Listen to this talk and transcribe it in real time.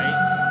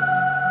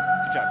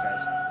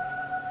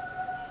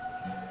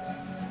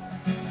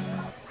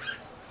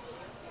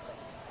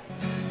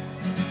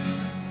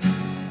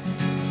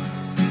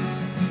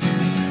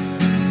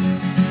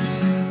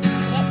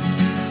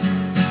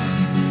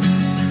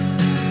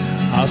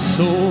I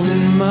sold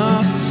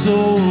my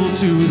soul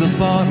to the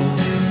bottle.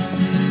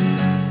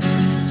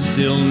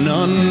 Still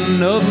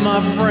none of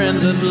my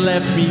friends have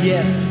left me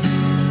yet.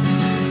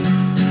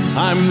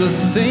 I'm the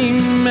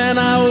same man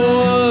I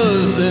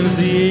was since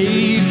the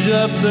age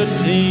of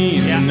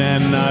 13,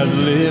 and I've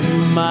lived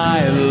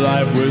my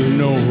life with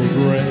no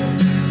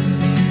regrets.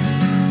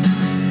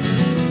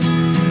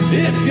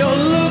 If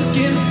you're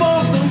looking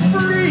for some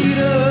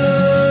freedom,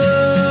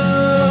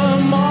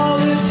 all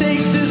it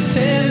takes is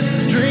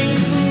 10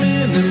 drinks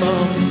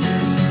minimum.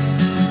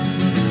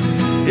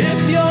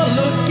 If you're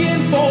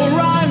looking for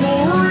rhyme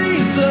or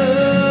reason,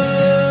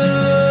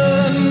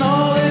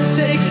 all it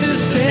takes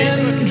is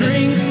 10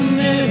 drinks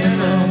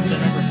minimum. The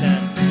number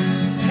 10.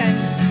 10.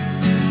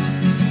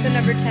 The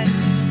number 10.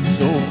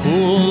 So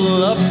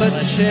pull up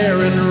a chair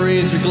and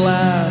raise your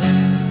glass,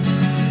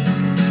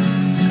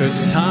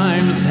 'cause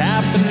time's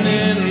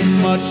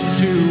happening much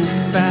too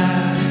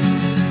fast.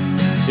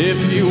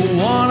 If you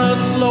wanna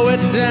slow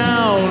it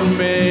down,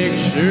 make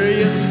sure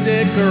you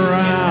stick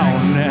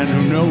around, and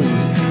who knows,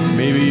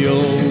 maybe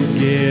you'll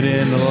get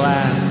in the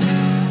laugh.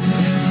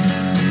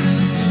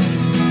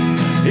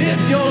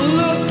 If you're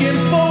looking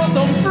for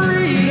some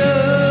freedom,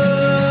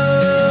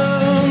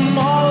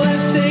 all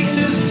it takes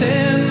is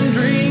 10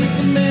 drinks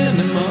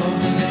minimum.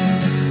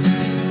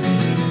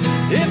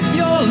 If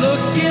you're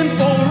looking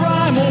for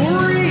rhyme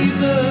or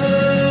reason,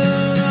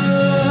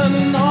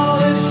 all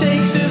it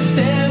takes is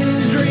 10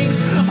 drinks.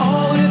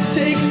 All it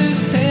takes is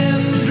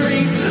 10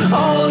 drinks.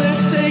 All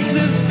it takes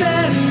is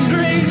 10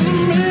 drinks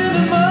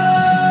minimum.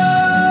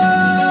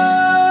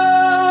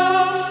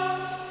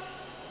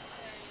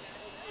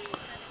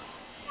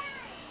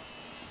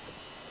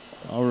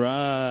 All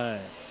right.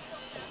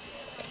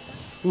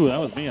 Ooh, that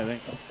was me, I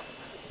think.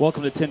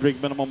 Welcome to 10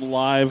 Drink Minimum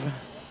live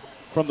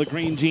from the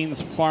Green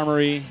Jeans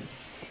Farmery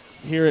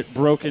here at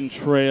Broken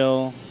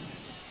Trail.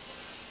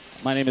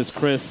 My name is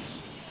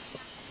Chris.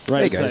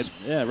 Hey, guys.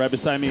 Right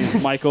beside me is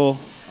Michael.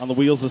 On the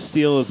wheels of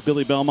steel is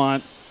Billy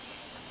Belmont.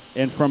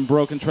 And from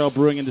Broken Trail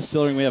Brewing and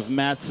Distilling, we have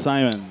Matt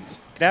Simons.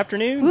 Good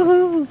afternoon.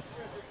 Woohoo!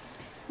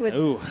 With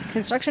Ooh.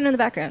 construction in the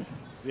background.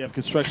 We have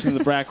construction in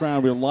the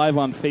background. We're live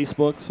on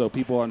Facebook, so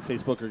people on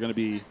Facebook are going to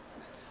be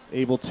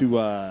able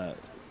to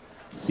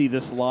see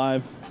this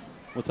live.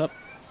 What's up?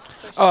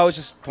 Oh, I was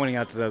just pointing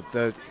out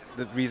the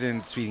reason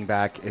it's feeding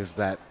back is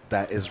that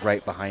is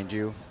right behind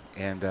you,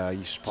 and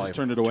you should probably Just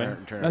turn it away?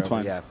 Turn That's it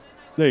over. fine. Yeah,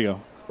 There you go.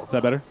 Is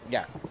that better?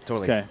 yeah,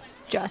 totally. Okay.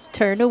 Just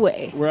turn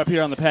away. We're up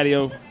here on the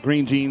patio,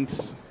 Green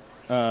Jeans,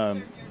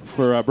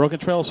 for Broken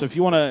Trail. So if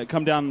you want to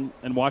come down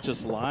and watch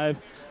us live,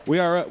 we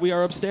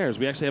are upstairs.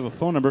 We actually have a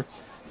phone number,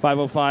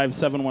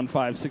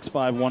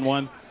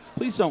 505-715-6511.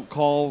 Please don't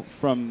call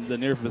from the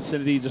near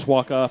vicinity. Just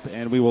walk up,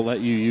 and we will let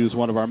you use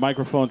one of our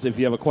microphones if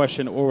you have a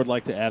question or would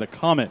like to add a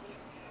comment.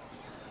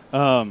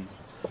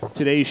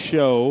 Today's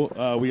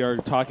show, we are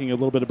talking a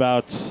little bit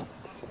about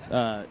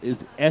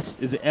is it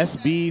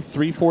SB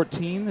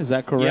 314? Is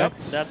that correct?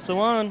 Yep, that's the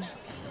one.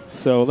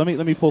 So let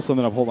me pull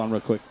something up. Hold on,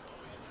 real quick.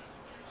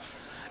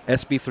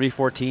 SB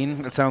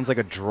 314. That sounds like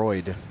a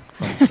droid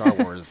from Star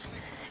Wars.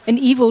 An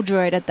evil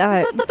droid at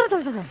that.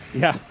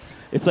 Yeah,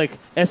 it's like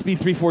SB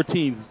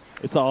 314.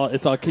 It's all.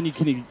 Can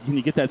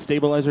you get that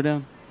stabilizer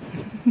down?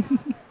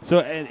 So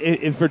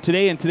and for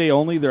today and today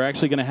only, they're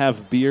actually going to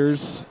have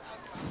beers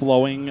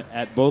flowing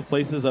at both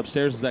places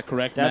upstairs. Is that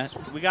correct, Matt?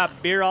 We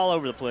got beer all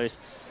over the place.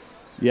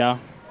 Yeah,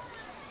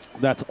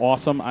 that's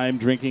awesome. I'm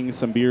drinking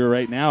some beer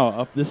right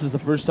now. This is the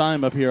first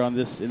time up here in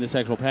this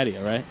actual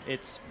patio, right?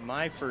 It's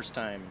my first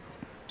time,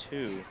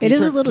 too. It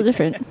is a little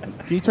different.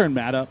 Can you turn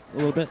Matt up a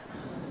little bit?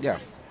 Yeah.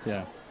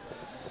 Yeah.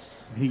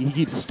 He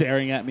keeps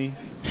staring at me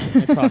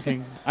and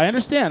talking. I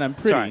understand. I'm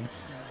pretty. Sorry.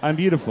 I'm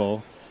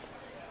beautiful.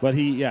 But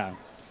yeah.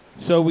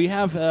 So we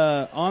have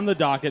on the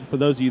docket, for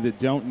those of you that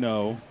don't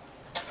know,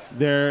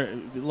 a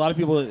lot of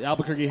people,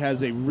 Albuquerque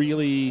has a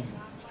really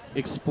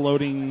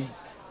exploding,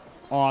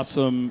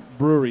 awesome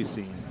brewery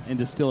scene and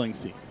distilling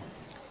scene.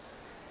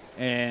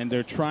 And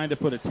they're trying to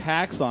put a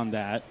tax on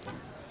that.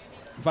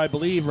 If I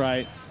believe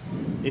right,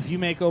 if you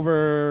make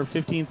over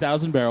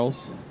 15,000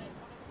 barrels,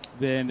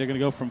 then they're going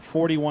to go from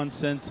 41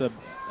 cents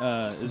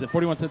is it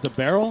 41 cents a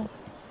barrel?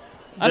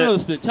 I don't know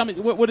this, but tell me,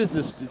 what is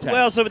this tax?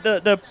 Well, so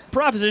the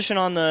proposition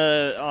on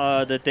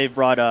the that they've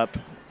brought up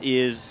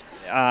is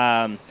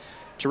to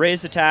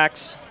raise the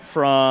tax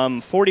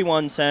from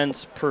 41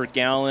 cents per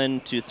gallon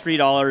to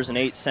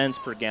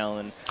 $3.08 per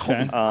gallon.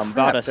 Okay.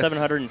 About a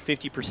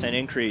 750%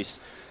 increase.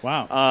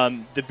 Wow.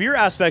 The beer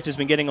aspect has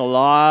been getting a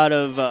lot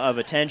of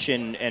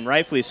attention, and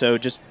rightfully so,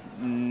 just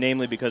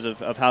namely because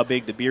of how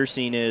big the beer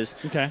scene is.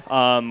 Okay.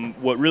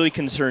 What really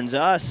concerns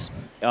us,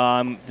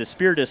 the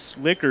spirituous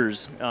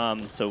liquors,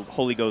 so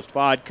Holy Ghost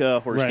vodka,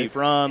 Horse Thief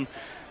rum,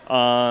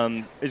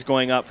 is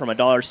going up from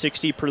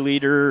 $1.60 per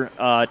liter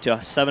to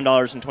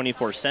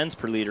 $7.24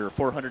 per liter,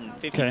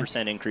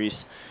 450%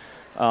 increase.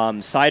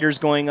 Cider's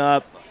going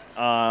up,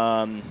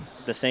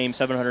 the same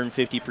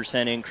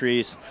 750%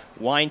 increase.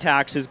 Wine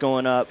tax is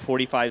going up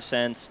 45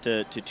 cents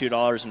to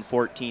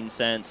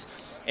 $2.14.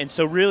 And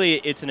so really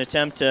it's an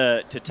attempt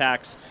to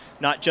tax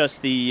not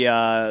just the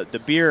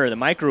beer or the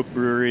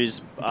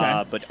microbreweries,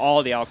 but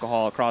all the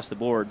alcohol across the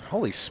board.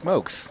 Holy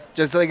smokes.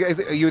 Just like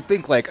you would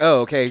think like,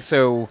 oh, okay,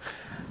 so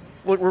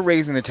we're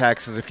raising the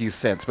taxes a few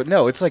cents, but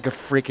no, it's like a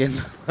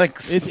freaking like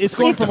it's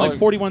going from like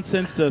 41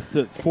 cents to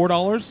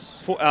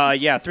 $4.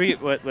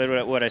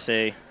 Yeah, what I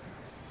say?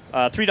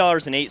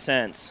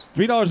 $3.08.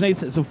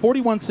 $3.08. So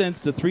 41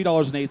 cents to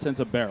 $3.08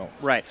 a barrel.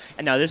 Right.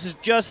 And now this is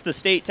just the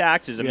state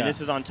taxes. I mean, Yeah.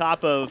 this is on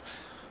top of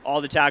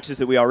all the taxes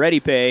that we already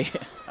pay,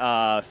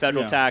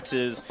 federal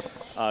taxes,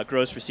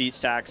 gross receipts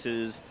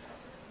taxes,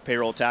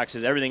 payroll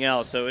taxes, everything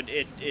else. So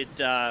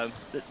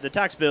the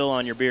tax bill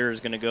on your beer is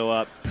going to go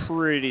up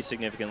pretty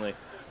significantly.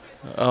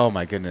 Oh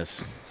my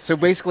goodness. So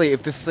basically,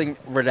 if this thing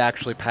were to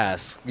actually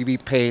pass, we'd be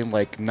paying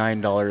like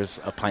 $9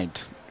 a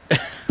pint.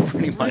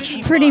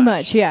 Pretty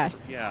much, yeah.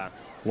 Yeah.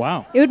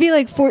 Wow. It would be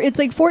like it's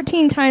like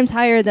 14 times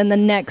higher than the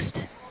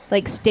next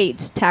like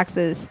state's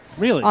taxes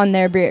Really? on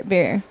their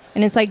beer.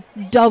 And it's like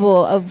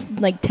double of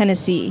like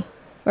Tennessee.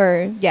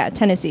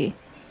 Tennessee.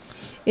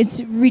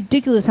 It's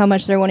ridiculous how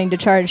much they're wanting to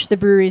charge the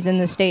breweries in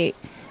the state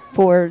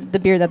for the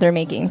beer that they're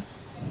making.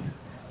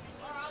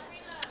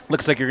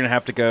 Looks like you're going to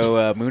have to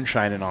go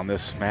moonshining on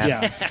this, man.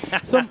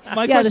 Yeah. So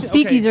my Yeah, the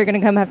question, speakeasies are going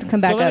to have to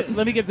come back up.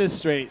 Let me get this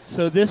straight.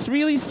 So this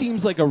really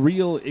seems like a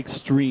real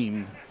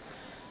extreme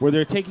where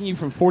they're taking you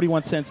from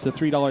 41 cents to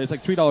 $3. It's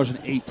like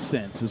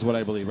 $3.08 is what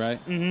I believe, right?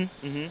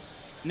 Mm-hmm. Mm-hmm.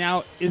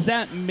 Now, is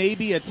that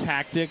maybe a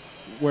tactic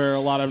where a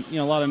lot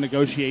of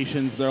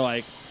negotiations, they're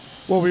like,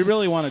 well, we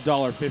really want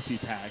 $1.50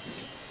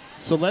 tax.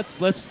 So let's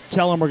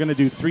tell them we're going to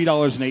do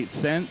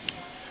 $3.08.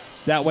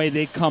 That way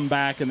they come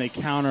back and they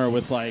counter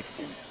with like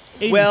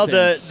 80 Well,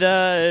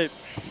 cents.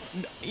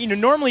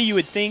 normally you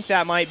would think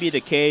that might be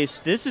the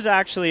case. This is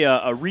actually a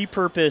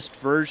repurposed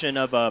version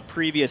of a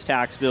previous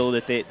tax bill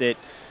that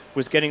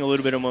was getting a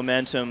little bit of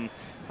momentum,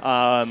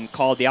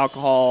 called the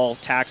Alcohol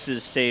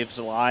Taxes Saves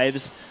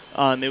Lives.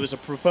 It was a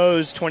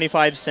proposed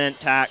 25 cent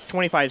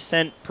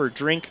per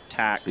drink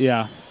tax.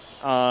 Yeah.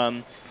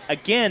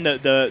 Again,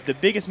 the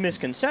biggest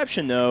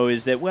misconception though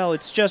is that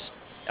it's just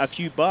a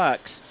few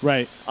bucks.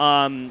 Right.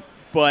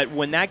 But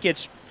when that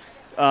gets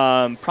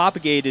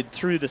propagated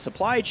through the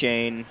supply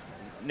chain,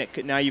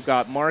 now you've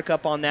got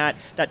markup on that.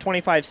 That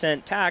 25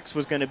 cent tax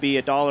was going to be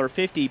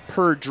 $1.50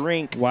 per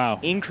drink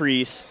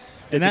increase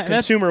that the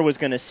consumer was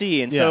going to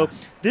see. And so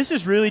this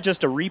is really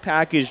just a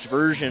repackaged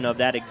version of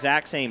that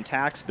exact same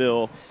tax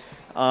bill,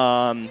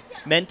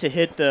 meant to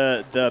hit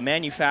the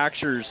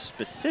manufacturers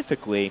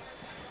specifically,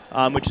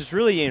 which is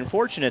really an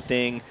unfortunate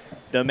thing.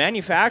 The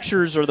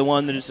manufacturers are the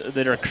ones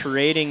that are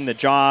creating the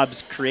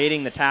jobs,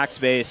 creating the tax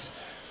base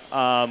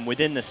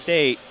within the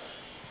state.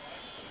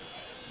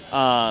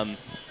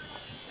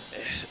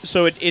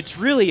 So it's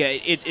really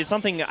it's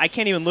something I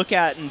can't even look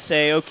at and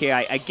say, okay,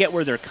 I get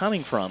where they're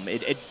coming from.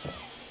 It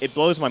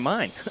blows my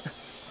mind.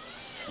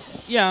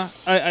 Yeah,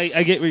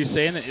 I get what you're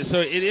saying. So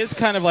it is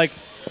kind of like,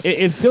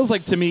 it feels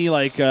like to me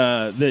like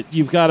that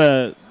you've got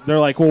to, they're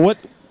like, well,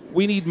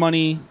 we need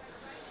money.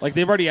 Like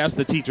they've already asked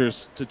the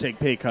teachers to take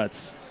pay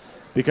cuts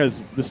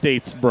because the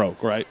state's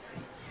broke, right?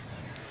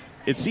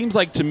 It seems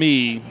like to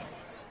me,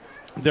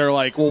 they're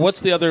like, well,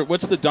 what's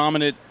the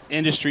dominant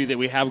industry that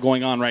we have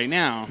going on right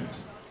now,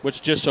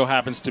 which just so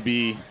happens to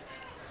be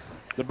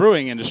the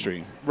brewing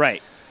industry.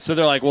 Right. So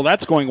they're like, well,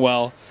 that's going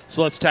well,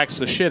 so let's tax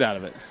the shit out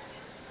of it.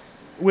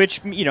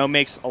 Which,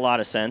 makes a lot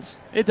of sense.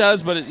 It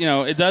does, but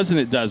it does and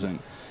it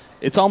doesn't.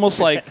 It's almost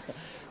like...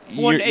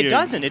 Well, it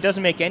doesn't. It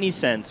doesn't make any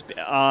sense.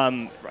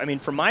 I mean,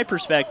 from my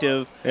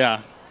perspective...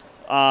 Yeah.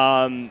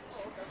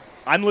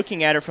 I'm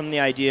looking at it from the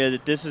idea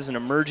that this is an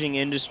emerging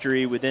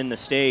industry within the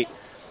state.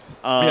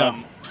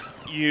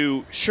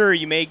 You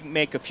may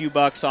make a few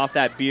bucks off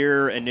that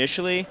beer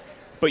initially,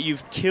 but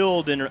you've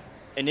killed an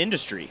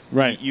industry.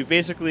 Right. You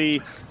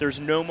basically, there's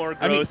no more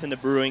growth in the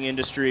brewing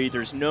industry.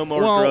 There's no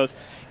more growth.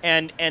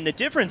 And the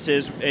difference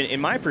is, in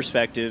my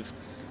perspective,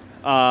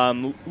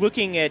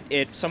 looking at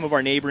some of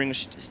our neighboring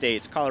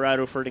states,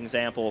 Colorado, for an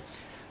example,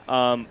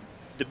 the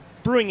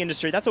brewing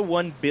industry, that's a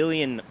 $1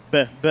 billion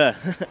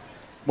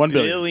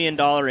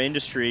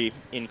industry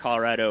in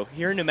Colorado.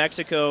 Here in New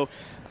Mexico,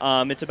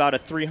 it's about a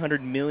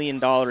 $300 million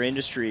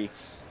industry.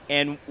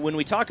 And when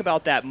we talk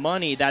about that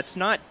money, that's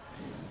not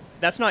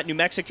New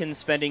Mexicans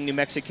spending New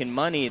Mexican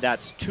money.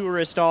 That's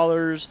tourist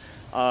dollars.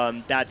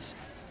 That's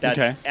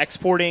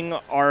exporting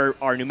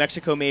our New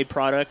Mexico-made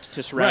product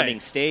to surrounding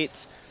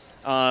states,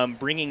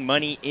 bringing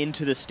money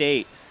into the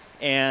state.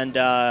 And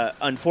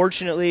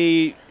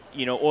unfortunately,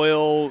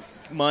 oil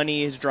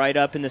money has dried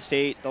up in the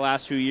state the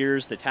last few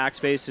years. The tax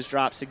base has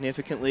dropped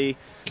significantly.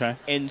 Okay.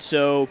 And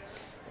so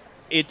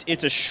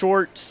it's a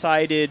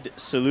short-sighted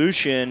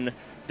solution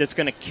that's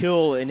going to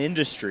kill an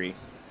industry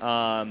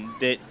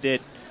that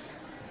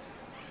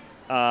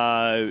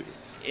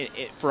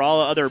for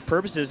all other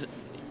purposes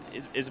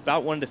is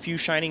about one of the few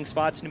shining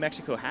spots New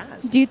Mexico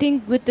has. Do you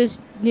think with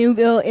this new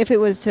bill, if it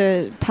was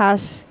to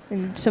pass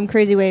in some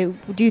crazy way,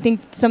 do you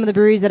think some of the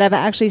breweries that have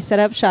actually set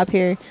up shop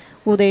here,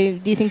 do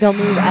you think they'll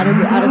move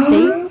out of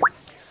state?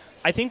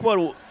 I think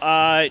what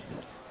I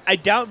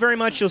doubt very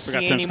much you'll Forgot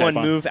see to turn anyone Skype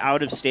on. move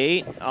out of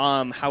state.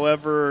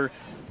 However,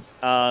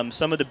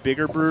 some of the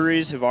bigger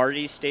breweries have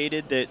already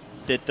stated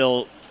that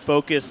they'll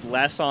focus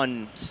less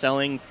on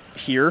selling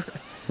here.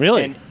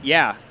 Really?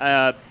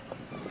 And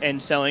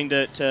and selling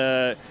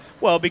to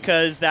well,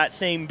 because that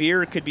same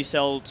beer could be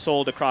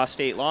sold across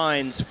state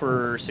lines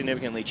for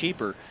significantly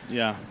cheaper.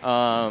 Yeah.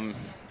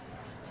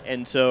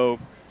 And so,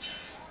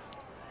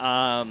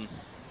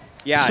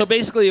 yeah. So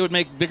basically, it would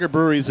make bigger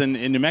breweries in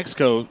New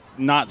Mexico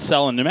not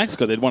sell in New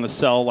Mexico. They'd want to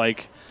sell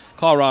like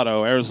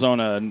Colorado,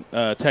 Arizona,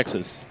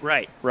 Texas.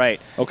 Right.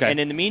 Okay. And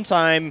in the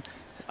meantime,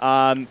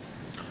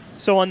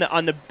 so on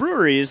the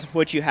breweries,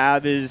 what you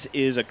have is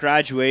a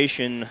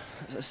graduation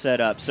set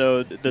up.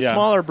 So the Yeah.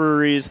 smaller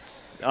breweries,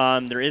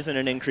 there isn't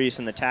an increase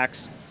in the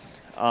tax.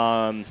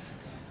 I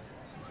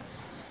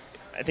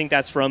think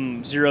that's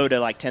from 0 to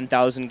like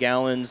 10,000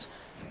 gallons.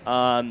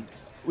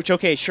 Which,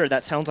 okay, sure,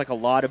 that sounds like a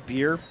lot of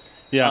beer.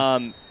 Yeah.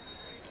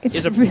 It's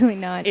is a- really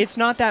not. It's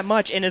not that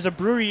much, and as a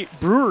brewery,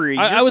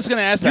 I was going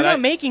to ask you're that. not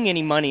making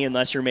any money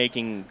unless you're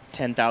making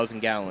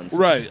 10,000 gallons.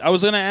 Right. I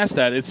was going to ask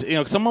that. It's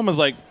someone was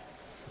like,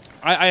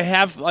 I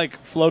have like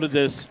floated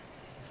this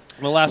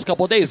the last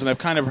couple of days, and I've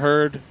kind of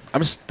heard.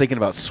 I'm just thinking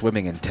about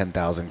swimming in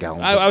 10,000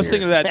 gallons. I was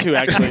thinking of that too,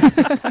 actually.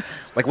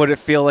 Like, would it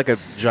feel like a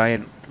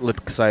giant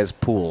lip-sized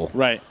pool?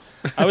 Right.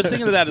 I was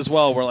thinking of that as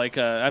well. Where like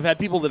I've had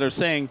people that are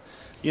saying,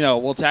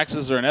 well,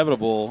 taxes are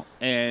inevitable,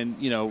 and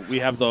we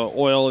have the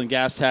oil and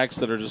gas tax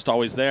that are just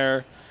always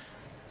there,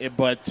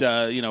 but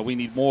we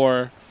need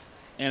more.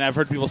 And I've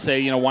heard people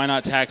say, why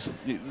not tax?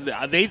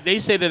 They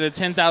say that a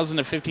 10,000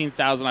 to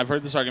 15,000. I've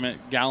heard this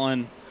argument.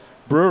 Gallon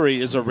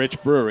brewery is a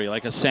rich brewery,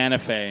 like a Santa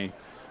Fe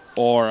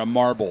or a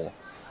Marble,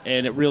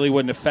 and it really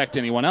wouldn't affect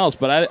anyone else.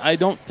 But I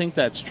don't think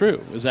that's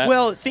true. Is that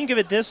Well, think of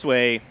it this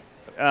way.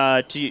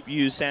 To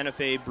use Santa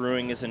Fe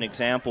Brewing as an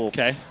example.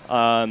 okay?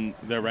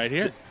 They're right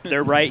here.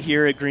 They're right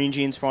here at Green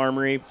Jeans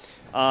Farmery.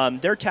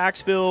 Their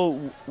tax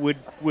bill would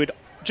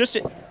just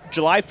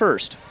July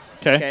 1st.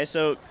 Okay,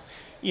 so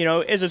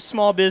as a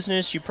small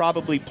business, you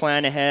probably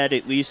plan ahead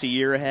at least a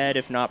year ahead,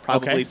 if not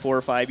probably Okay. 4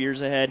 or 5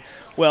 years ahead.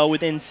 Well,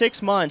 within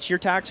 6 months, your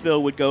tax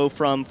bill would go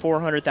from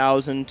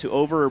 $400,000 to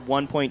over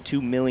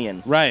 $1.2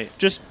 million. Right.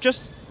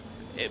 Just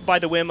by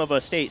the whim of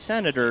a state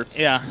senator.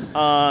 Yeah.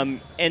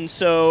 And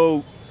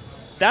so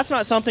that's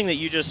not something that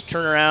you just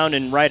turn around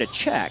and write a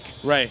check.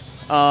 Right.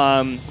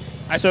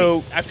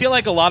 I feel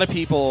like a lot of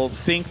people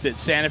think that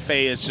Santa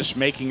Fe is just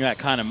making that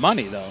kind of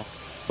money, though.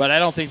 But I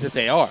don't think that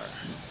they are.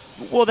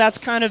 well, that's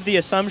kind of the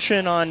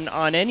assumption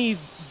on any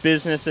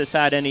business that's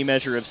had any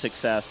measure of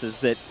success, is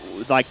that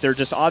like they're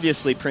just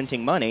obviously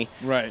printing money.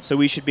 Right. So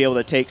we should be able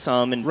to take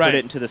some and Right. put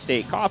it into the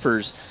state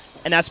coffers.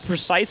 And that's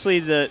precisely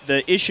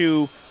the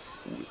issue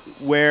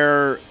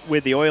where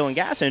with the oil and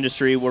gas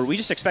industry, where we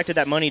just expected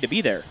that money to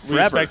be there We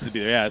forever. expect it to be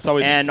there. Yeah, it's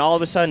always And all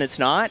of a sudden it's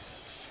not.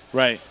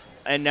 right.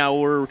 And now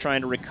we're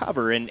trying to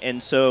recover.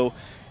 And so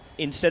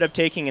instead of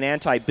taking an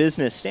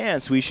anti-business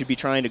stance, we should be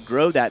trying to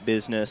grow that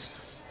business,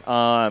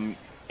 and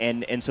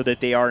so that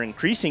they are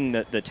increasing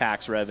the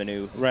tax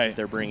revenue Right. that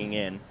they're bringing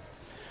in.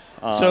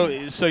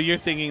 So you're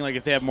thinking like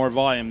if they have more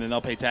volume, then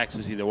they'll pay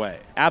taxes either way.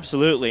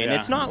 Absolutely. And Yeah.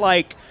 it's not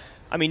like,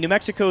 New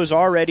Mexico is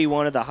already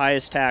one of the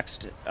highest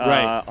taxed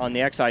Right. on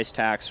the excise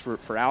tax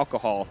for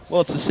alcohol.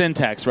 Well, it's a sin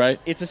tax, right?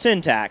 It's a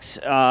sin tax,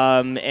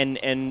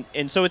 and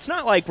so it's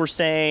not like we're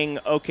saying,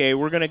 okay,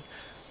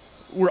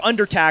 we're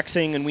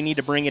undertaxing and we need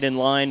to bring it in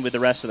line with the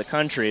rest of the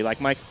country. Like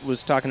Mike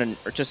was talking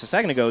just a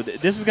second ago,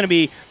 this is going to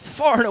be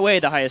far and away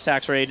the highest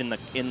tax rate in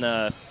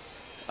the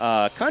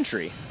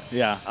country,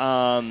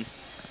 Yeah.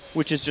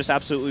 which is just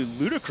absolutely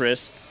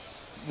ludicrous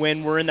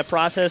when we're in the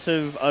process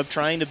of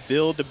trying to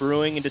build the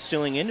brewing and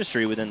distilling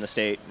industry within the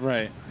state.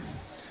 Right.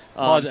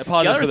 The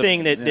Apologize other for the-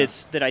 thing yeah.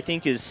 that I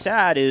think is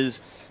sad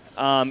is,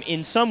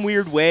 in some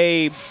weird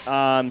way,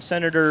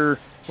 Senator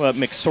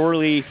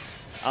McSorley.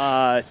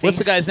 What's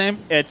the guy's name?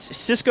 It's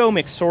Cisco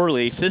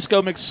McSorley.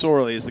 Cisco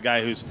McSorley is the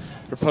guy who's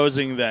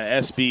proposing the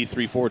SB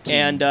 314.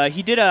 And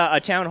he did a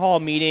town hall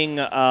meeting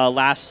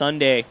last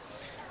Sunday,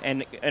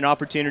 and an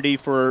opportunity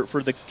for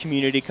the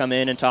community to come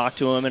in and talk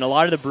to him. And a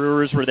lot of the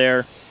brewers were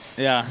there.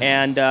 yeah.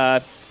 And,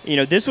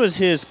 this was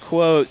his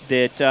quote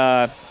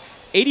that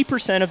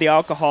 80% of the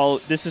alcohol,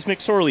 this is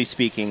McSorley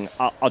speaking,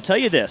 I'll tell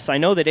you this, I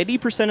know that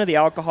 80% of the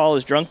alcohol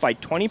is drunk by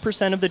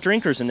 20% of the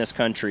drinkers in this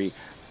country.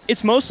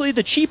 It's mostly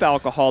the cheap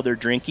alcohol they're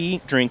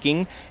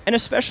drinking, and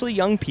especially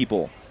young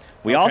people.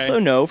 We Okay. also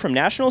know from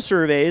national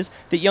surveys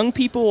that young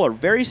people are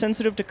very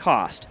sensitive to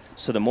cost,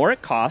 so the more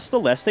it costs, the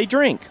less they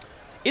drink.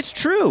 It's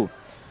true.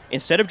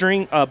 Instead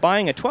of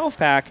buying a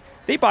 12-pack,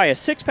 they buy a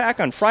 6-pack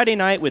on Friday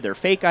night with their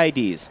fake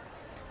IDs.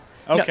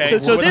 Okay. No,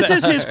 so What's this that-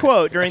 is his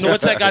quote during So this.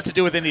 what's that got to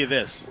do with any of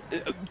this?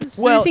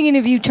 So well- he's thinking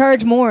if you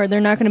charge more,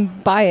 they're not going to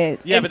buy it.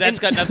 Yeah, And- but that's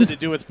got nothing to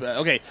do with.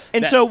 Okay.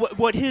 And that- so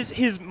what his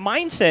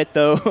mindset,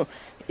 though,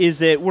 is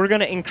that we're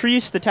going to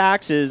increase the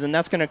taxes, and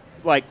that's going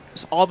to,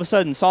 all of a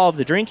sudden solve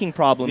the drinking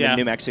problem Yeah. in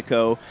New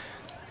Mexico.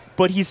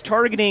 but he's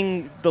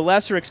targeting the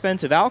lesser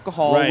expensive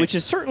alcohol, Right. which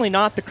is certainly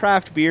not the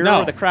craft beer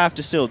No. or the craft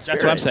distilled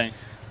spirits. That's what I'm saying.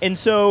 And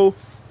so,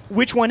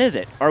 which one is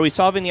it? Are we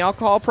solving the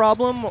alcohol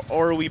problem,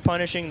 or are we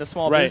punishing the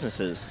small Right.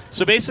 businesses?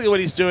 So basically, what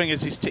he's doing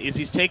is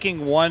he's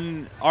taking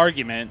one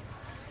argument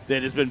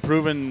that has been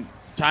proven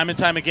time and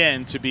time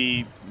again to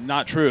be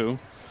not true.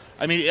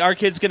 I mean, our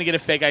kid's going to get a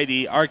fake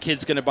ID. Our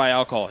kid's going to buy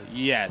alcohol.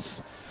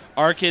 Yes.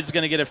 Our kid's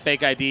going to get a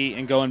fake ID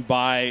and go and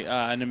buy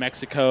a New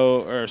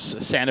Mexico or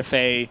Santa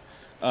Fe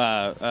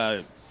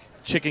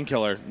chicken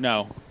killer.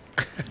 No.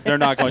 They're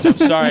not going to. I'm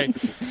sorry.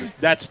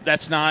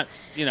 That's not,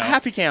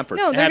 Happy camper.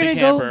 No, they're Happy going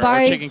to go Camper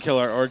buy. or Chicken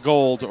Killer or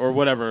Gold or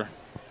whatever.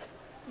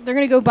 They're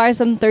going to go buy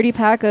some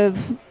 30-pack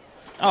of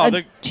Oh, a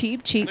they're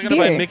cheap going to beer.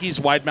 buy Mickey's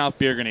Wide Mouth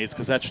Beer Grenades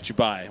because that's what you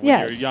buy when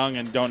Yes. you're young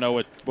and don't know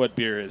what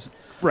beer is.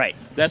 Right.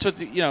 That's what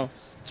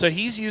So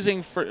he's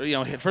using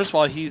first of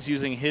all he's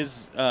using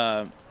his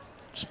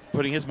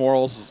putting his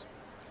morals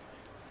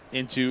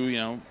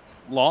into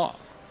law,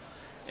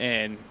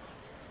 and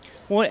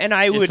Well, and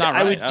I It's would not I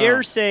right. would I don't dare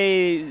know.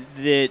 say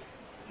that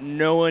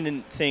no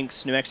one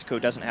thinks New Mexico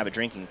doesn't have a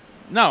drinking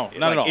no,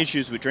 not at all.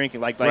 issues with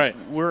drinking. Like Right.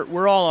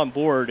 we're all on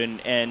board,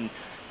 and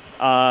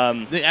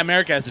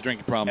America has a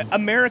drinking problem.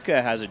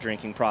 America has a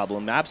drinking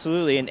problem,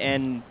 absolutely,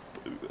 and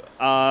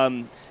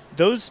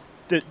those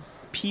the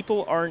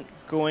people aren't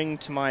going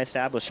to my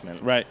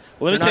establishment. Right.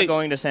 Well, They're not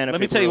going to Santa Fe.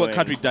 Let me tell you what Brewing.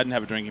 country doesn't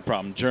have a drinking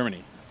problem.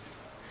 Germany.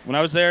 When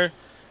I was there,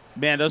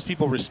 man, those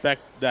people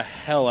respect the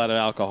hell out of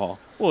alcohol.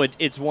 Well,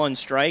 it's one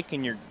strike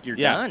and you're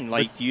Yeah, done.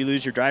 Like you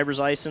lose your driver's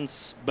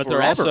license. But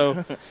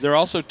forever. they're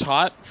also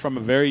taught from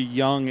a very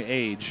young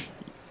age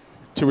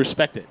to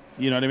respect it.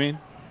 You know what I mean?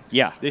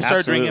 yeah, They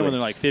start drinking when absolutely.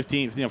 they're like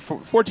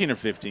 15, 14 or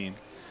 15.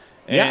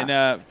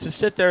 And to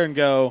sit there and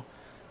go,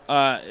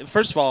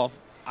 first of all,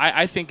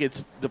 I think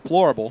it's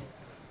deplorable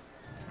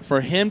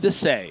for him to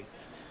say,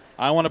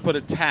 I want to put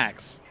a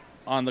tax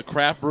on the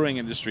craft brewing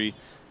industry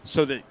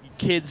so that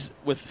kids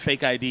with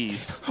fake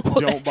IDs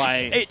don't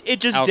buy It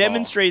just alcohol.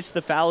 demonstrates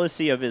the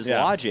fallacy of his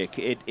Yeah. logic.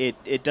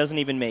 It doesn't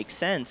even make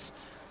sense.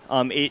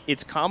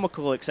 It's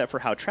comical except for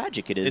how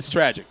tragic it is. It's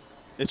tragic.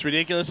 It's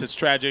ridiculous. It's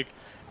tragic.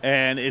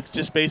 And it's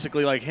just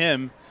basically like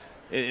him.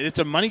 It's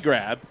a money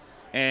grab.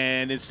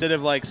 And instead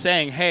of like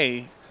saying,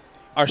 hey,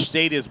 our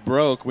state is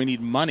broke, we need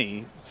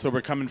money, so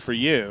we're coming for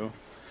you.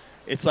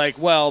 It's like,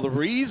 well, the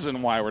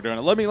reason why we're doing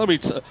it. Let me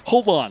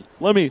hold on.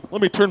 Let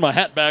me turn my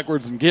hat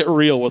backwards and get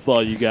real with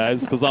all you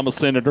guys because I'm a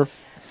senator,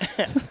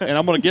 and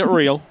I'm going to get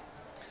real.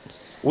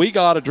 We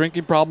got a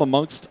drinking problem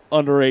amongst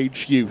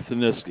underage youth in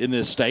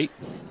this state.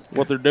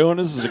 What they're doing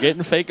is they're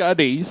getting fake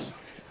IDs.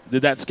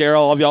 Did that scare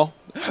all of y'all?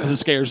 Because it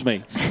scares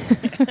me.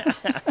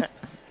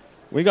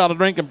 We got a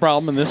drinking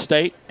problem in this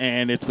state,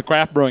 and it's the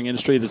craft brewing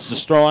industry that's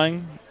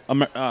destroying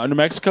New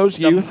Mexico's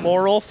the youth.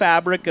 moral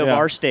fabric of Yeah.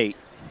 our state.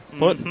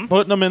 Putting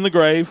them in the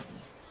grave.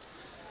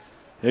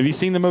 Have you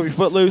seen the movie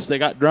Footloose? They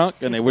got drunk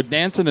and they were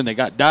dancing and they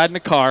died in the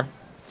car.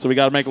 So we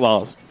got to make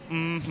laws.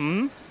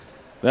 Mm-hmm.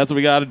 That's what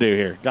we got to do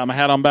here. Got my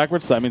hat on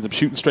backwards, so that means I'm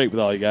shooting straight with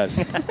all you guys.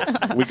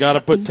 We got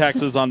to put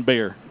taxes on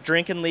beer.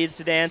 Drinking leads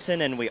to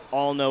dancing, and we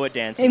all know what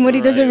dancing. And what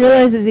he is. doesn't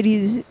realize is that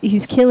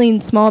he's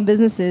killing small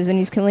businesses and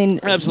he's killing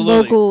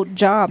Absolutely. local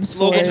jobs.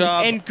 Local for-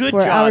 jobs. And good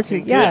for jobs. Albuquerque,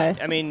 And good,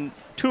 yeah. I mean,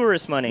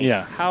 tourist money.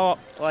 Yeah. How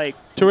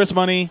Tourist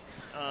money,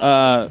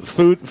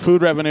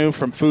 food revenue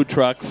from food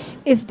trucks.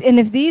 If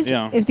these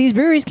Yeah. if these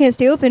breweries can't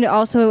stay open, it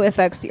also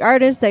affects the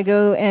artists that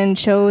go and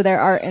show their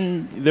art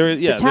in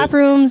the tap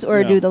rooms or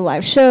yeah. do the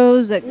live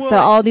shows that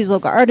all these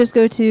local artists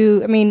go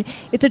to. I mean,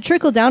 it's a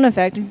trickle down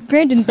effect.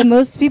 Granted, the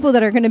most people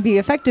that are going to be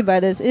affected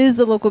by this is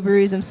the local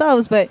breweries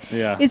themselves, but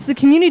Yeah. it's the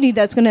community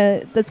that's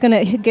gonna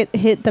get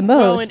hit the most.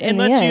 well, and in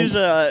the let's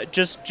end.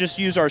 use just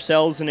use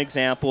ourselves as an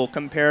example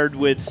compared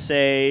with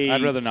say.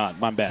 I'd rather not.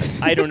 My bad.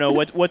 I don't know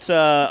what's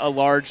a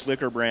large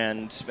liquor brand.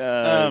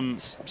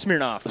 Smirnoff.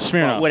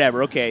 Smirnoff.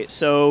 Whatever. Okay,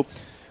 so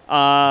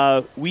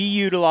we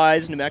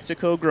utilize New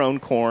Mexico grown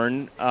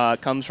corn.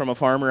 Comes from a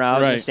farmer out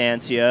in Right.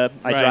 Estancia.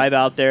 I Right. drive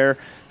out there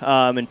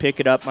and pick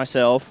it up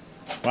myself.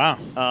 Wow.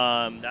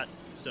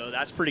 So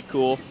that's pretty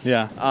cool.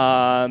 Yeah.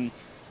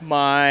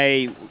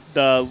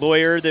 The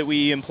lawyer that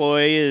we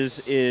employ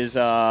is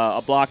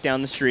a block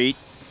down the street.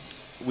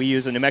 We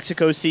use a New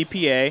Mexico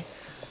CPA.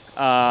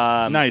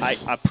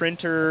 Nice. A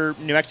printer,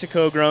 New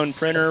Mexico grown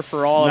printer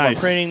for all of Nice.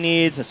 our printing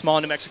needs. A small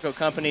New Mexico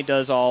company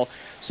does all.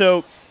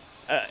 So,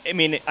 I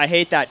mean, I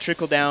hate that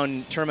trickle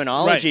down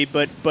terminology,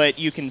 but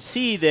you can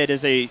see that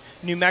as a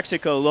New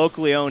Mexico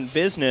locally owned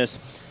business,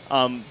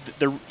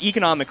 the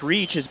economic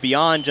reach is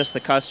beyond just the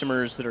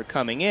customers that are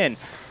coming in.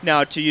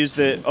 Now, to use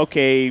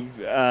Smirnoff,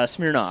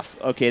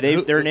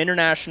 they're an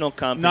international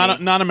company,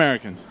 Not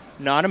American.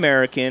 not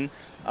American.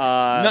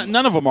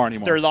 None of them are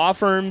anymore. Their law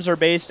firms are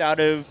based out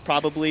of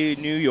probably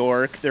New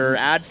York. Their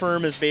ad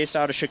firm is based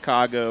out of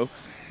Chicago,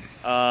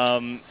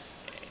 and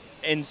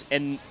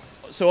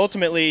so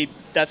ultimately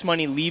that's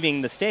money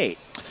leaving the state.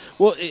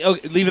 Well,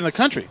 leaving the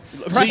country.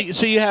 Right.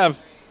 So you have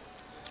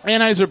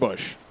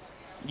Anheuser-Busch.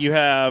 You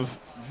have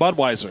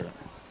Budweiser.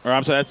 Or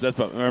I'm sorry, that's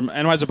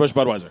Anheuser-Busch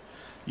Budweiser.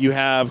 You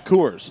have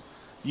Coors.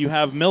 You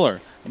have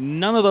Miller.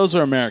 None of those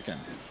are American.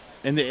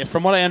 And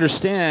from what I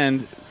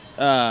understand,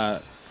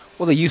 Well,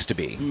 they used to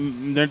be.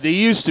 they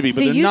used to be, but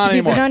They they're used not to be,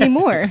 anymore. but not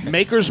anymore.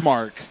 Maker's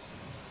Mark,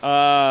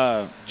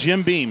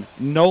 Jim Beam,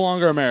 no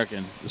longer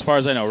American, as far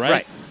as I know, right?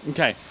 Right.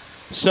 Okay.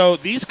 So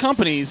these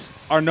companies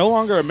are no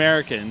longer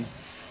American,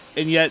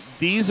 and yet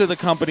these are the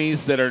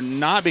companies that are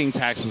not being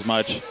taxed as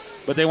much,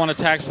 but they want to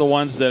tax the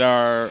ones that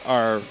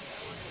are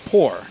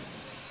poor.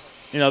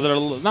 You know, that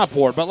are not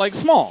poor, but like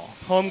small.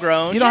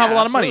 Homegrown. You don't have a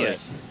lot of money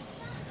absolutely.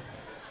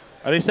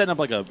 yet. Are they setting up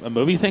like a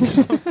movie thing or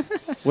something?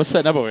 What's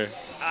setting up over here?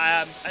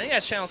 I think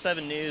that's Channel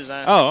 7 News.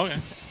 Oh, okay.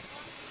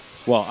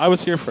 Well, I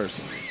was here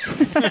first.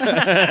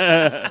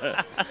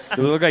 Because it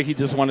looked like he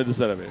just wanted to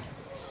set up here.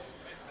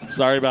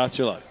 Sorry about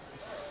your luck.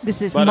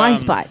 This is But, my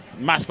spot.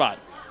 My spot.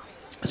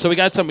 So we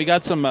got some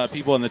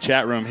people in the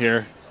chat room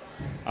here.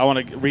 I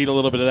want to read a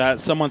little bit of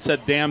that. Someone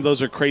said, "Damn,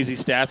 those are crazy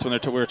stats." When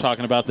we were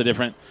talking about the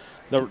different,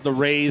 the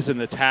raise and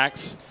the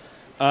tax.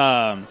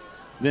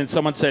 Then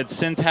someone said,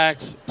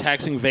 "Syntax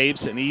taxing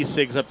vapes and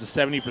e-cigs up to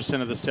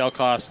 70% of the sale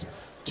cost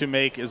to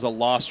make is a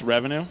lost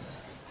revenue."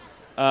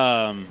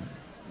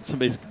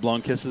 Somebody's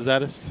blowing kisses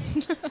at us.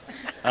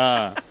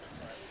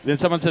 Then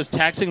someone says,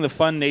 "Taxing the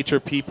fun nature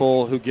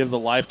people who give the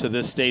life to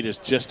this state is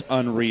just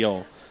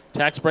unreal.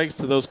 Tax breaks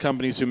to those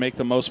companies who make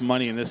the most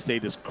money in this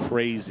state is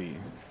crazy."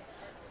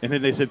 And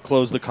then they said,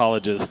 "Close the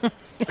colleges."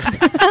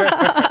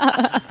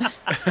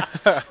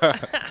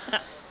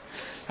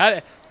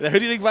 Who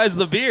do you think buys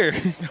the beer?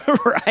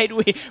 Right?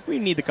 We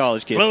need the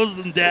college kids. Close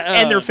them down.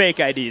 And their fake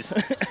IDs.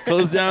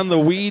 Close down the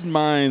weed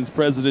mines,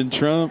 President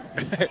Trump.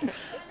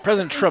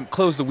 President Trump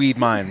closed the weed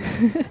mines.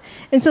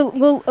 And so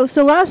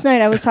last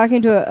night I was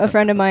talking to a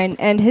friend of mine,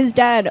 and his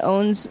dad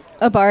owns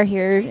a bar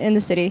here in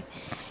the city,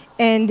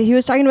 and he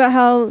was talking about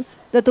how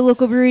that the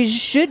local breweries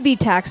should be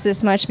taxed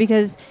this much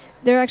because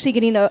they're actually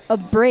getting a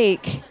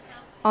break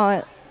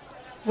on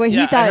what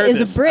he thought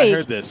is a break. I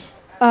heard this.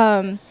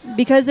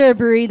 Because they're a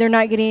brewery, they're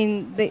not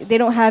getting. They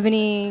don't have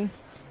any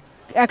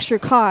extra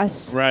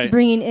costs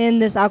bringing in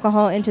this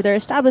alcohol into their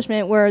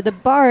establishment, where the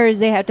bars,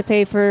 they have to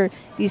pay for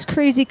these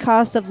crazy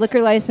costs of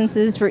liquor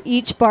licenses for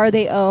each bar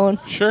they own.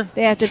 Sure.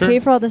 They have to pay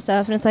for all this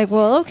stuff, and it's like,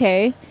 well,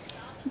 okay.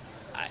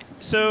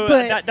 So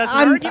But that's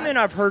an argument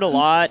I've heard a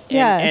lot,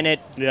 and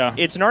Yeah.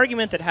 it's an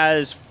argument that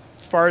has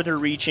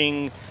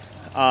farther-reaching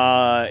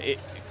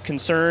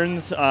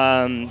concerns.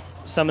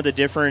 Some of the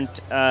different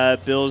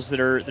bills that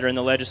are in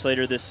the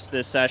legislature this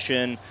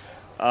session,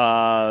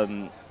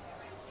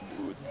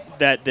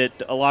 that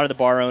a lot of the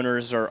bar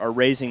owners are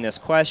raising this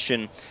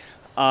question.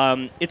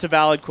 It's a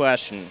valid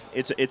question.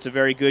 It's a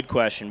very good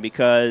question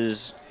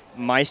because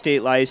my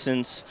state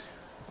license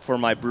for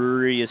my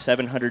brewery is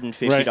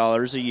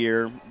 $750 a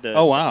year.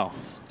 Oh, wow.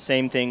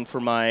 Same thing for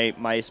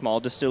my small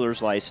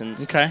distiller's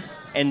license. Okay.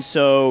 And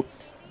so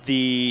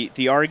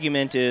the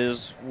argument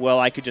is, well,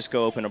 I could just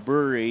go open a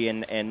brewery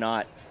and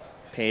not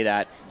pay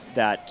that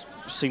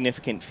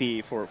significant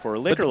fee for a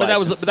liquor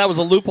license. But that was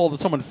a loophole that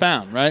someone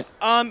found, right?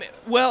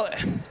 Well,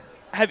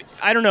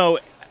 I don't know.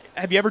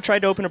 Have you ever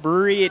tried to open a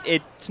brewery?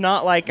 It's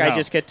not like No. I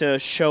just get to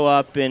show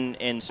up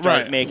and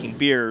start Right. making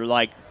beer.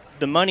 Like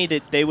the money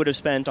that they would have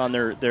spent on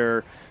their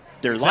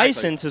Exactly.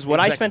 license is what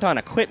I Exactly. spent on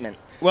equipment.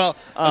 Well,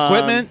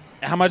 equipment,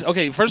 how much?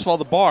 Okay, first of all,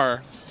 the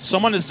bar,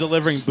 someone is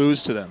delivering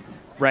booze to them.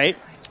 Right?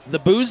 The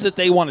booze that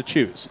they want to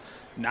choose.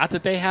 Not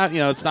that they have,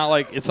 it's not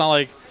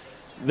like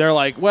they're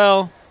like,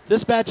 well,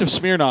 this batch of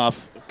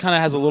Smirnoff kind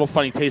of has a little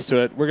funny taste to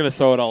it. We're going to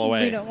throw it all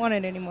away. We don't want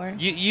it anymore.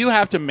 You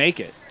have to make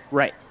it.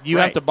 Right. You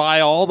have to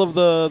buy all of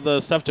the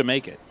stuff to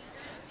make it.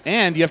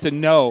 And you have to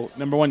know,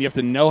 number one, you have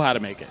to know how to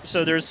make it.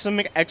 So there's some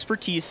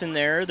expertise in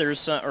there. There's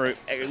some, or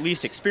at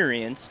least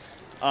experience.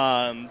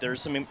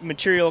 There's some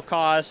material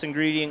costs,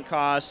 ingredient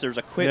costs. There's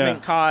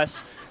equipment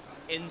costs.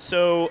 And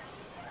so,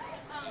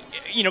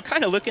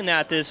 kind of looking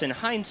at this in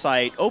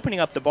hindsight, opening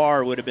up the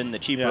bar would have been the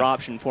cheaper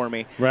option for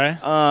me. Right.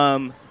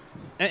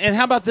 And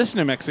how about this,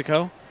 New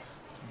Mexico?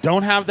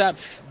 Don't have that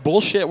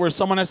bullshit where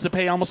someone has to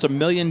pay almost $1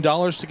 million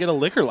to get a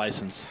liquor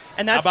license.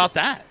 And how about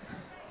that?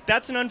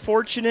 That's an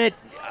unfortunate.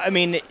 I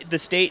mean, the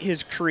state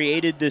has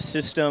created this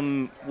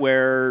system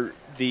where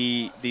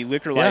the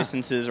liquor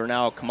licenses are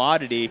now a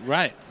commodity.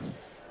 Right.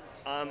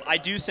 I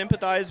do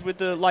sympathize with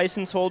the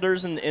license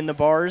holders in the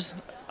bars.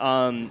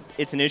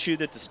 It's an issue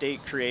that the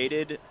state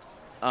created,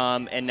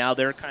 and now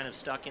they're kind of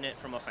stuck in it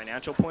from a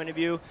financial point of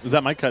view. Is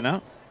that mic cutting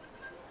out?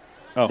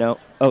 Oh. No.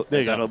 Oh, there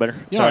is you that go. a little better?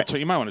 Sorry.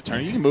 You might want to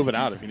turn it. You can move it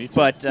out if you need to.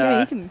 But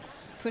Yeah, you can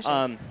push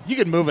it. you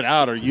can move it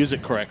out or use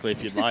it correctly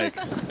if you'd like.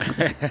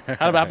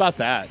 How about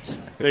that?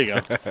 There you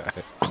go.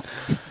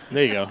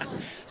 There you go.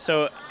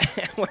 So,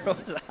 where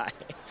was I?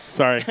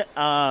 Sorry.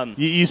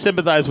 You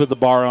sympathize with the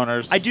bar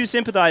owners. I do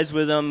sympathize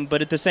with them,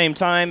 but at the same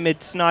time,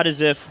 it's not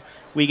as if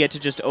we get to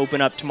just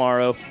open up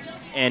tomorrow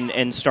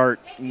and start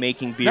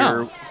making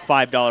beer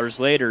 $5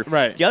 later.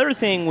 Right. The other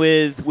thing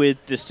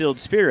with distilled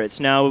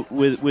spirits, now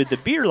with the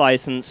beer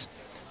license,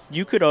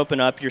 you could open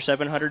up your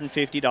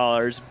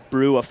 $750,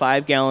 brew a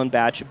 5-gallon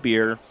batch of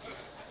beer,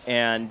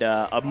 and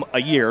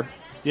a year,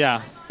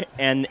 Yeah.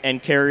 and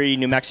carry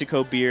New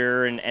Mexico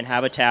beer and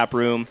have a tap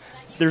room.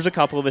 There's a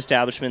couple of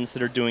establishments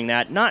that are doing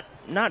that. Not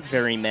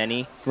very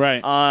many.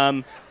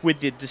 Right. With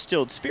the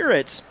distilled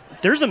spirits,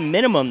 there's a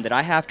minimum that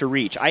I have to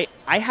reach. I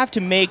have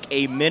to make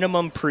a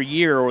minimum per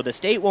year, or the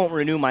state won't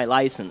renew my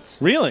license.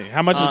 Really?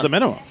 How much is the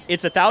minimum?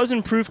 It's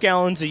 1,000 proof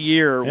gallons a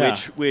year, Yeah.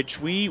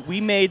 which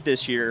we made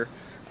this year.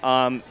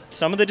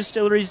 Some of the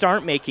distilleries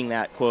aren't making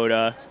that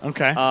quota.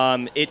 Okay.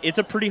 It's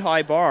a pretty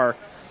high bar.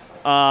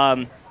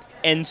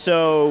 And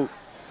so,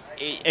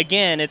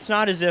 again, it's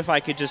not as if I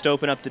could just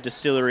open up the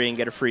distillery and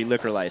get a free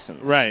liquor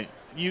license. Right.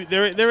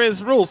 There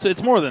is rules.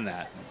 It's more than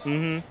that.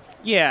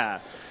 Yeah.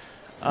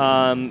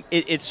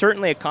 It's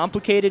certainly a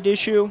complicated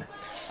issue.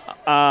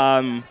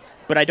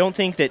 But I don't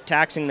think that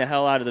taxing the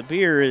hell out of the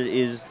beer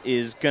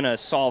is going to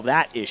solve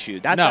that issue.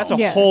 No. That's a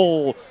Yeah.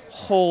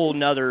 whole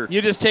nother...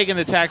 You're just taking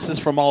the taxes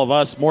from all of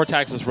us, more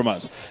taxes from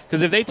us.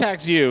 Because if they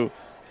tax you,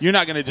 you're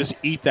not going to just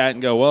eat that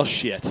and go, well,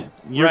 shit.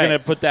 You're Right. going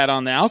to put that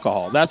on the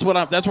alcohol. That's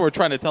what we're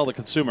trying to tell the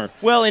consumer.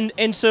 Well,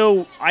 and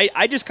so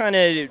I just kind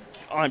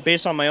of,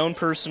 based on my own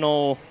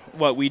personal,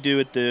 what we do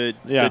at the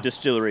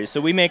distillery. So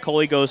we make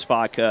Holy Ghost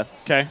vodka.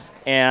 Okay.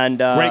 And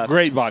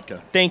Great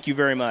vodka. Thank you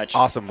very much.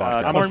 Awesome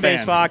vodka. I'm a Corn-based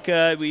fan.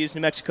 vodka. We use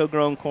New Mexico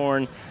grown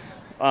corn.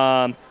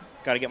 Got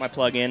to get my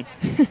plug in.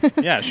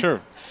 Yeah,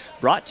 sure.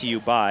 Brought to you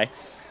by.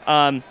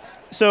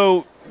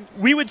 So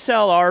we would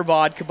sell our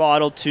vodka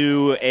bottle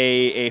to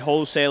a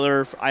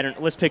wholesaler.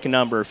 Let's pick a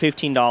number.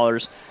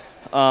 $15.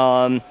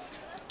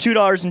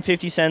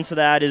 $2.50 of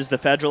that is the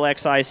federal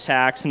excise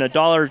tax, and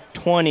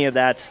 $1.20 of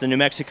that's the New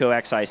Mexico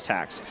excise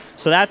tax.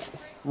 So that's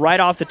right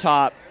off the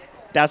top.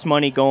 That's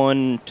money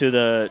going to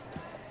the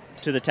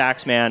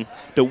tax man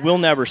that we'll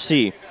never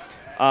see.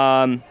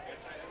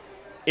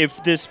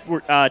 If this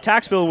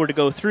tax bill were to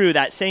go through,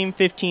 that same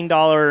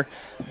 $15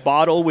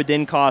 bottle would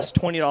then cost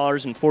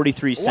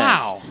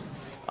 $20.43.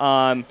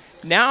 Wow.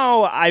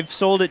 Now I've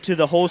sold it to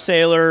the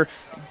wholesaler.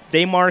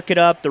 They mark it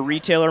up. The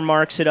retailer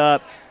marks it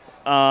up.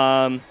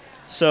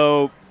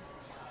 So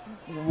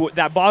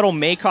that bottle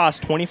may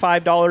cost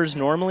 $25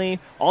 normally.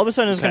 All of a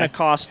sudden, it's going to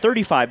cost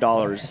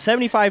 $35.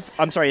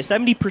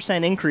 A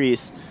 70%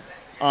 increase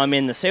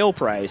in the sale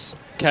price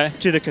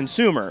to the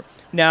consumer.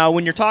 Now,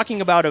 when you're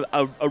talking about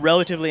a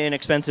relatively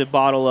inexpensive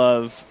bottle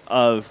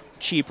of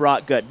cheap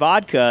rot gut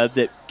vodka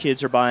that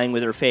kids are buying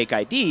with their fake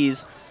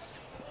IDs,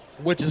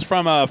 Which is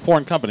from a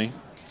foreign company.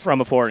 from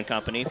a foreign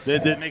company.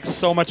 That makes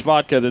so much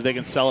vodka that they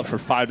can sell it for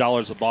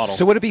 $5 a bottle.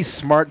 So would it be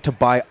smart to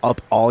buy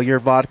up all your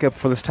vodka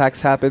before this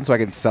tax happens so I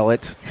can sell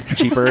it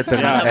cheaper than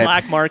Yeah. at-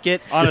 Black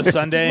market. on a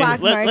Sunday.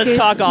 Black Let's market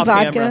talk off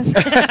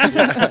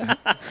vodka.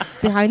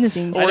 Behind the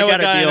scenes. Or- I know,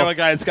 got a I deal. know a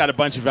guy that's got a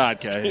bunch of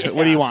vodka. Yeah.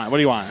 What do you want? What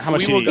do you want? How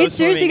much We do will you go need? It's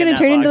seriously swimming going in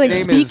to turn that into like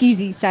His name is-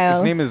 speakeasy style.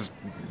 His name is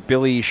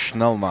Billy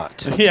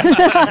Schnellnut. Yeah.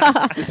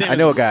 His name I is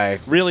know a guy.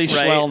 Really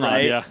Right, Schwellnut,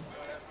 right. yeah.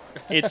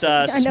 It's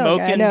know, Smoke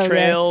I and know,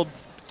 Trail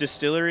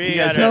Distillery.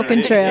 Yeah, Smoke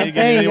and Trail. If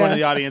There you anyone go. in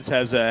the audience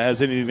has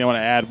anything they want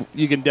to add,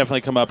 you can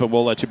definitely come up and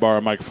we'll let you borrow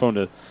a microphone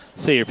to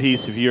say your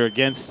piece. If you're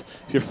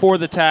for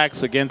the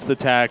tax, against the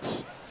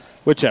tax,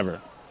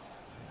 whichever.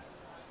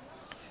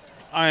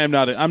 I'm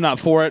not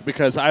for it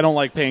because I don't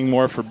like paying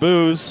more for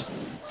booze.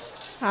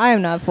 I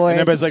am not for And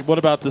it. everybody's like, what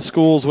about the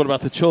schools? What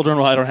about the children?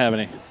 Well, I don't have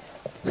any.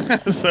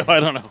 So I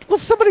don't know. Will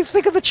somebody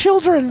think of the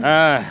children?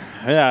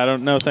 Yeah, I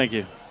don't know. Thank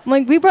you.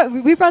 Like we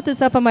brought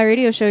this up on my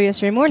radio show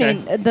yesterday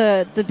morning,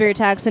 Okay. the beer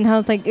tax, and how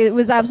it's like it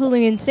was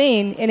absolutely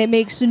insane and it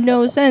makes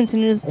no sense.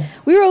 And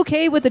we were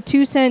okay with the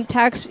 2-cent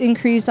tax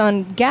increase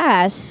on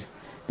gas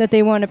that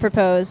they want to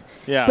propose,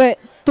 Yeah. but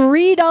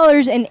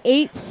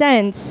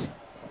 $3.08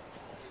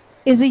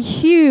 is a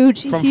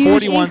huge, From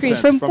huge 41 increase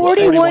cents, from from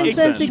 41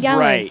 cents a cents. gallon.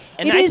 Right.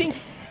 And It I is think-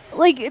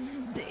 like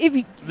if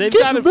They've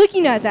just gotta-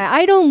 looking at that,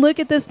 I don't look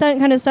at this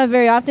kind of stuff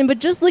very often, but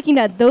just looking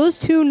at those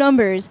two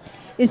numbers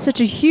is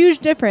such a huge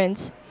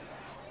difference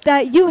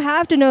that you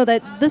have to know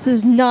that this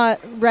is not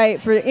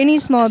right for any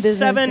small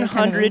business. and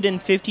kind of-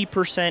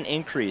 750%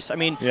 increase. I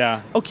mean,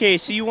 Yeah. okay,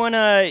 so you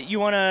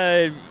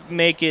wanna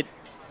make it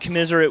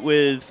commiserate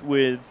with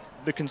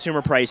the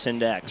consumer price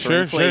index Sure,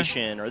 or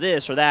inflation or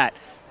this or that.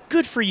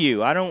 Good for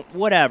you. I don't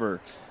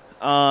whatever.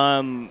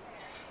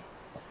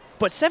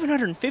 But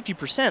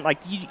 750%, like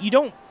you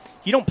don't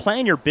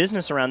plan your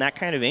business around that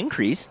kind of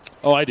increase.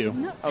 Oh, I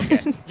do. Okay,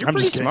 you're I'm pretty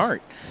just kidding.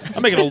 smart.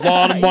 I'm making a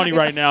lot of money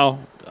right now.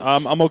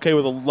 I'm okay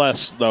with a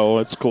less, though.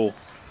 It's cool.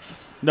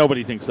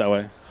 Nobody thinks that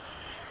way.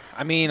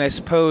 I mean, I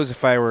suppose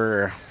if I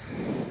were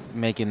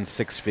making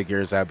six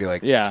figures, I'd be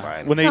like, Yeah. it's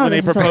fine. When they Oh, when they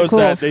this is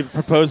totally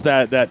propose cool.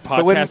 that that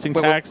But when- podcasting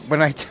but tax,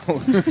 when I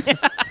don't,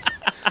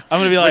 I'm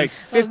gonna be like,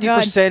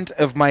 50%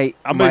 of my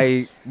I'm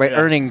my yeah.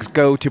 earnings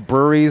go to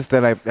breweries,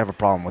 then I have a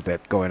problem with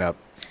it going up.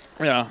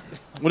 yeah.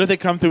 What if they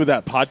come through with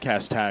that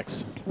podcast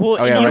tax? Well,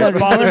 Oh, you yeah, know right. what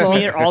bothers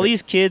me are all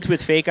these kids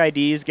with fake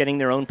IDs getting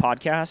their own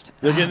podcast.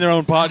 They're getting their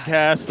own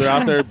podcast. They're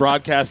out there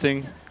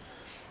broadcasting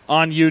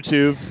on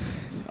YouTube,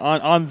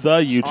 on the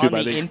YouTube. On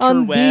I the think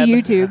on the interweb.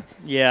 YouTube.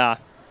 Yeah.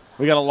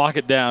 we gotta lock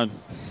it down.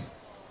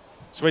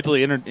 Just wait till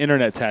the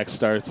internet tax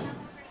starts.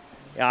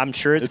 Yeah, I'm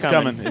sure it's It's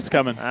coming. It's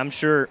coming. I'm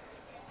sure.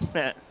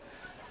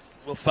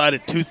 We'll fight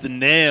it tooth and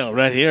nail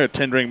right here at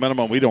 10 drink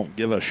minimum. We don't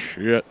give a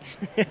shit.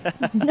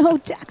 No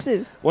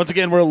taxes. Once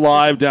again, we're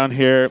live down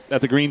here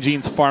at the Green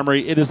Jeans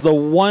Farmery. It is the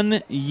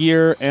 1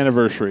 year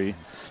anniversary.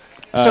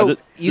 So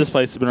This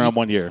place has been around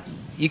 1 year.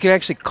 You can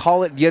actually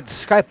call it. You had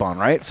Skype on,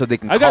 right? So they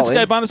can. I got call in.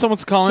 Skype on if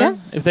someone's calling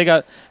in.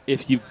 Yeah.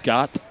 If you've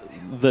got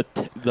the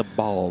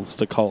balls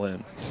to call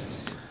in.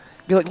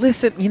 Be like,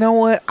 listen, you know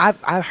what?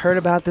 I've heard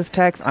about this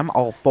tax. I'm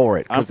all for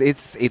it because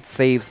it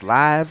saves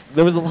lives.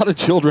 There was a lot of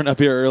children up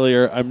here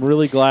earlier. I'm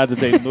really glad that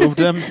they moved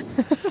them.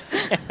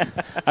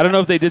 I don't know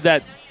if they did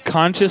that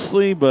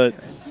consciously, but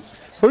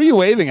who are you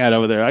waving at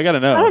over there? I got to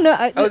know. I don't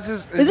know. Is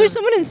Is there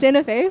someone in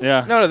Santa Fe?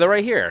 Yeah. No, they're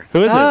right here.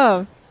 Who is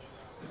Oh,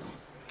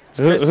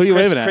 it? Who are you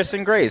waving at? Chris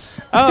and Grace.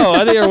 Oh,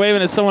 I think you were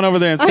waving at someone over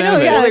there in I Santa know.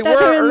 Fe. Yeah, Well, I they thought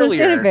they were were in the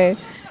Santa earlier.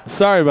 Fe.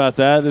 Sorry about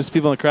that. There's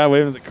people in the crowd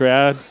waving at the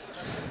crowd.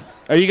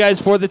 Are you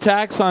guys for the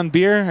tax on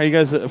beer? Are you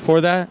guys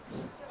for that?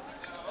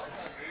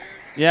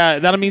 Yeah,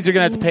 that means you're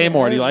going to have to pay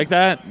more. Do you like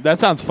that? That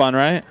sounds fun,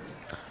 right?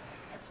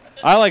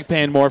 I like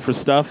paying more for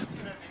stuff.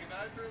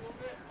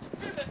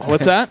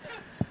 What's that?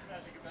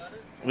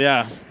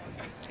 Yeah.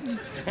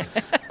 They're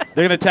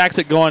going to tax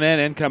it going in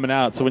and coming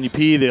out. So when you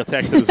pee, they'll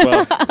tax it as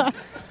well.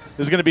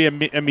 There's going to be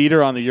a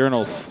meter on the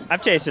urinals.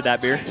 I've tasted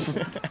that beer.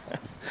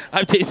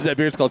 I've tasted that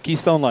beer. It's called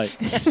Keystone Light.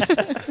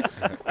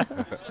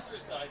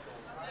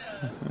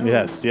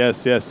 Yes.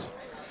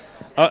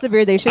 That's the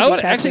beer they should I be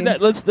would actually.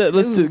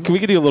 taxing. Can we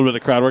do a little bit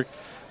of crowd work?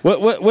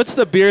 What's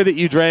the beer that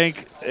you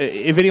drank?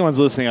 If anyone's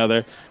listening out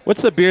there,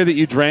 what's the beer that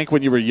you drank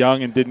when you were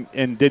young and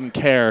didn't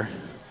care?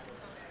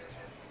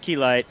 Key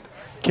Light.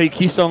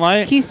 Keystone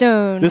Light.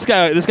 Keystone. This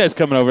guy's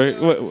coming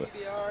over.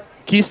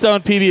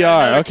 Keystone PBR.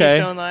 Another Okay.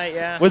 Keystone Light,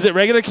 yeah. Was it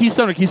regular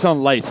Keystone or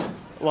Keystone Light?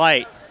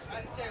 Light.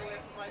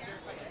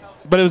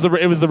 But it was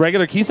the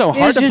regular Keystone. It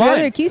Hard was to just find.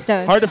 regular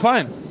Keystone. Hard to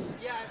find.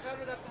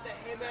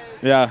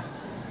 Yeah.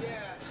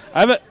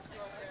 I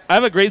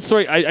have a great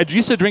story. I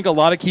used to drink a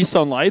lot of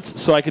Keystone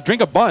Lights, so I could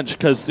drink a bunch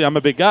because I'm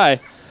a big guy.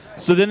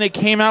 So then they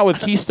came out with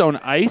Keystone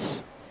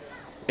Ice,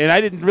 and I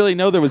didn't really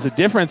know there was a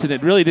difference, and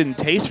it really didn't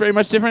taste very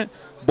much different.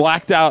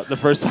 Blacked out the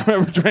first time I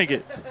ever drank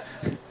it.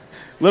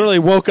 Literally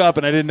woke up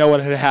and I didn't know what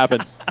had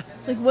happened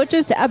It's like, what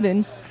just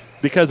happened?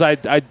 because I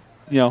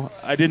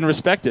didn't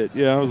respect it.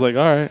 I was like,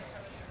 all right.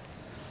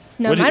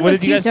 No, mine was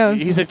did you guys- Keystone.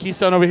 he said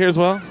Keystone over here as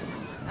well.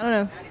 I don't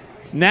know.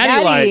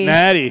 Natty Light,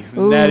 Natty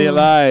Ooh.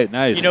 Light,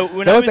 nice.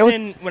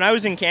 When I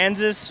was in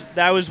Kansas,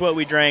 that was what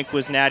we drank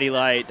was Natty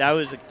Light. That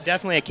was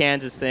definitely a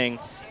Kansas thing.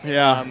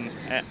 yeah.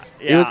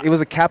 It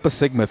was a Kappa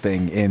Sigma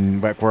thing in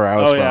back where I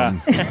was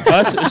from.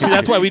 Yeah. See,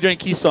 that's why we drank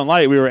Keystone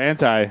Light. We were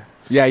anti.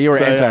 Yeah, you were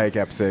So, anti yeah.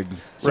 Kappa Sig.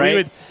 So Right. we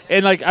would,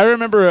 and I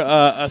remember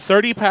a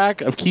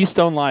 30-pack of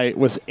Keystone Light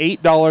was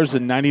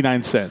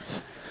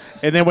 $8.99,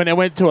 and then when it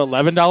went to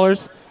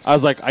 $11, I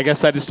was like, I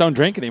guess I just don't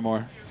drink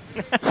anymore.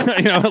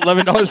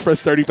 $11 for a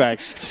 30-pack.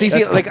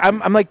 See, like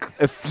I'm like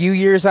a few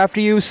years after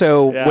you.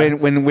 So Yeah.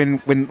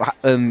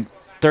 when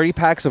 30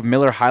 packs of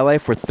Miller High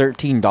Life were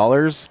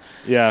 $13,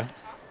 Yeah.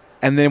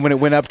 and then when it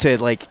went up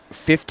to like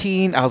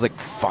 15, I was like,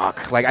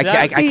 fuck, like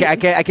I See-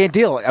 can't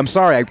deal. I'm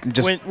sorry, I'm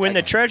just When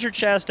the treasure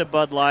chest of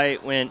Bud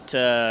Light went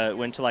to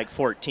like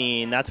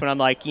 14, that's when I'm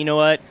like, you know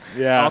what?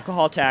 Yeah.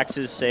 Alcohol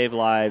taxes save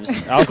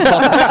lives. Alcohol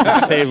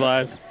taxes save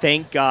lives.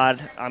 Thank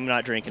God I'm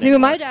not drinking See, when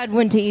anymore. my dad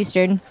went to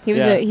Eastern, he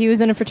was Yeah. he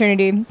was in a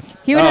fraternity.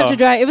 He would have Oh. to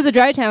drive. It was a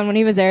dry town when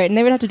he was there, and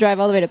they would have to drive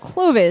all the way to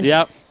Clovis.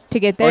 Yep. To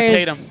get Or there,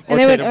 Tatum. and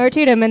they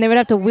would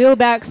have to wheel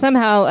back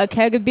somehow a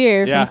keg of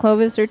beer Yeah. from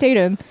Clovis or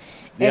Tatum,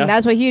 and Yeah.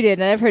 that's what he did.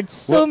 And I've heard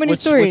so many Which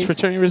stories.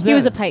 fraternity was He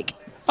was that? a Pike,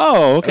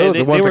 Oh, okay. Oh,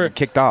 the ones that got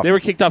kicked off. They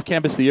were kicked off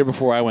campus the year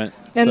before I went.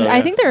 and So, I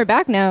yeah. think they were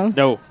back now.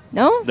 No.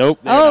 No, Nope.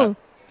 they're Oh, not.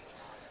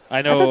 I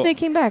I know. thought they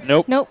came back.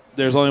 Nope. Nope.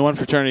 There's only one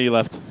fraternity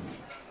left.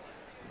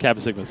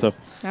 Kappa Sigma. So.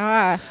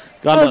 Ah.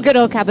 God Oh, bless- good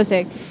old Kappa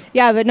Sig.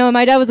 Yeah, but no,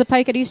 my dad was a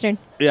Pike at Eastern.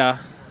 Yeah.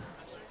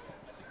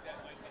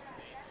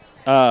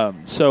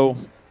 So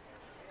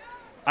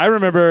I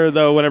remember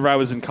though, whenever I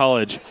was in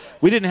college,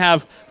 we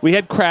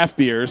had craft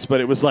beers, but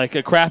it was like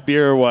a craft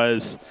beer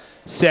was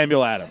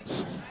Samuel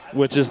Adams,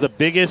 which is the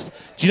biggest.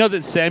 Do you know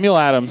that Samuel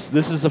Adams?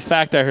 This is a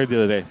fact I heard the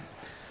other day.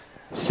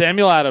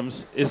 Samuel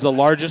Adams is the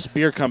largest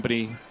beer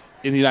company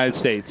in the United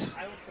States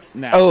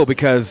now. Oh,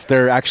 because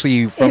they're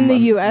actually from In the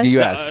US? The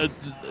U.S.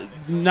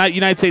 Not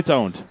United States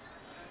owned.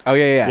 Oh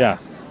yeah. Yeah.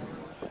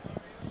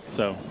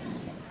 So.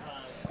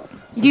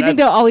 Do you think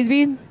they'll always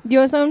be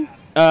U.S. owned?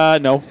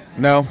 No.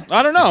 No.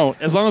 I don't know.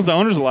 As long as the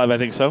owner's alive, I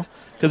think so.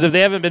 Because if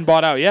they haven't been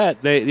bought out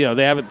yet, they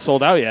haven't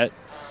sold out yet.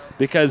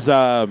 Because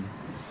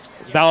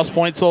Ballast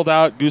Point sold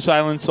out, Goose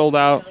Island sold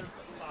out.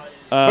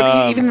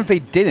 But even if they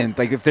didn't,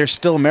 like if they're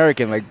still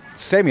American, like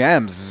Sammy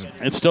Adams is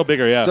It's still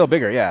bigger, yeah. still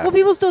bigger. Yeah. Well,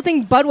 people still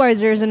think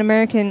Budweiser is an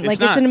American. It's Like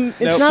not. it's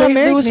Nope. not St.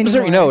 American Louis,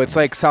 Missouri. anymore. No, it's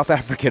like South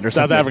African or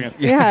South something. African.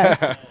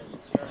 Yeah.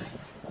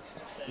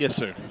 Yes,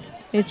 sir.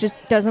 It just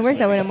doesn't work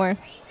that way anymore.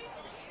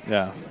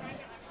 Yeah.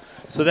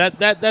 So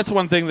that's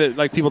one thing that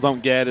like people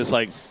don't get is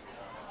like,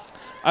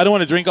 I don't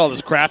want to drink all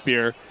this crap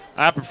beer.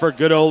 I prefer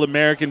good old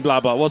American blah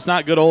blah. Well, it's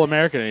not good old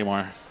American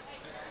anymore.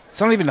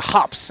 It's not even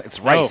hops. It's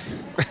rice.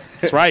 Oh,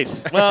 it's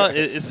rice. Well,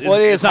 it's Well,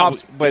 it is not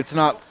hops, but it's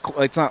not.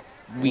 It's not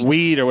wheat.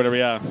 weed or whatever.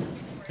 Yeah,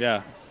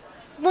 yeah.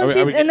 Well, Are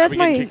see, we and that's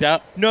getting my. kicked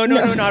out? No,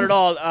 not at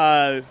all.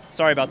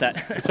 Sorry about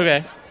that. It's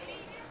okay.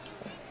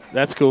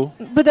 That's cool.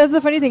 But that's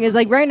the funny thing is,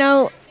 like, right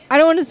now, I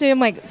don't want to say I'm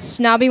like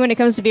snobby when it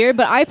comes to beer,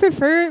 but I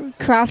prefer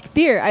craft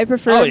beer. I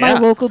prefer Oh, my yeah.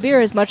 local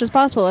beer as much as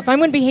possible. If I'm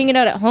going to be hanging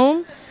out at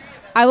home,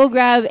 I will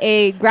grab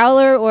a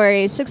growler or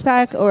a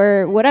 6-pack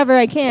or whatever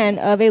I can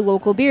of a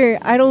local beer.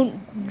 I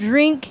don't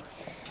drink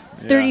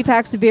 30 Yeah.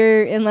 packs of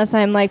beer unless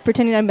I'm like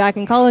pretending I'm back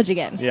in college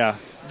again. Yeah.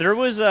 There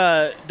was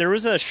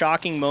a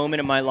shocking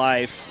moment in my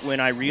life when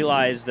I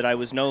realized that I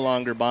was no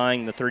longer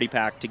buying the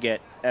 30-pack to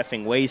get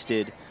effing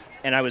wasted,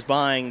 and I was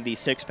buying the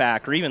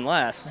 6-pack or even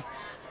less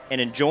and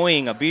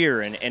enjoying a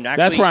beer and actually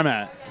That's where I'm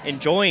at.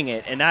 enjoying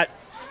it. And that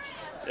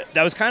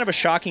was kind of a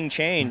shocking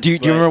change. Do you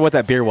but remember what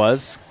that beer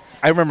was?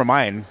 I remember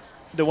mine.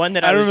 the one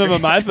that I was remember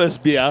drinking- my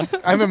first beer.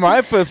 I remember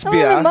my first Oh,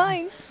 beer. never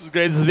mind. It was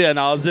greatest beer.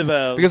 Now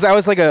Because I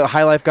was like a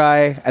High Life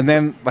guy, and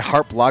then the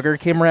Harp Lager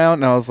came around,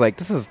 and I was like,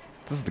 this is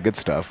the good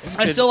stuff.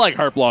 I still like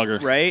Harp Lager.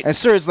 right? And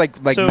sure, it's like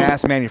So,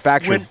 mass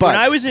manufactured, When, but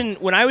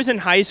when I was in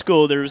high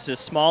school, there was this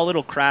small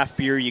little craft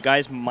beer. You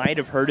guys might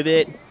have heard of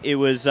it. It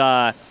was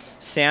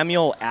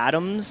Samuel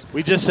Adams.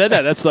 We just said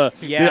that. That's the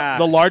Yeah.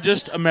 the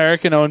largest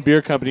American-owned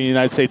beer company in the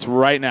United States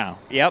right now.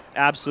 Yep,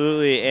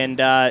 absolutely.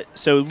 And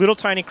so little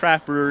tiny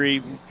craft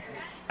brewery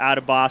out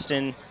of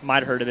Boston. Might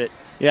have heard of it.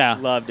 Yeah.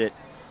 Loved it.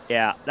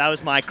 Yeah, that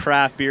was my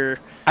craft beer.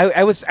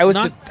 I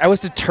was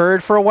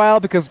deterred for a while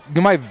because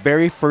my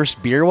very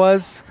first beer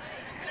was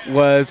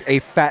a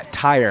Fat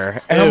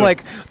Tire, and I'm Ew.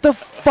 like, the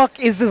fuck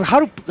is this?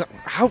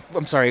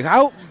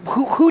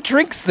 Who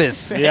drinks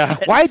this? Yeah.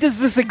 Why does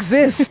this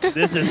exist?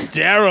 This is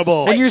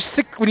terrible. When you're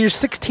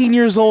 16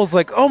 years old, it's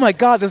like, oh my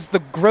god, this is the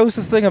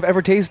grossest thing I've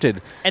ever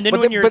tasted. And then But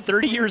when the- you're but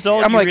 30 years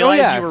old, I'm you like, oh, realize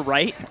yeah. you were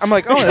right. I'm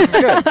like, oh, this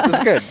is good. This is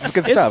good. This is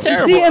good It's stuff.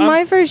 terrible. See, and I'm-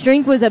 my first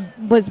drink was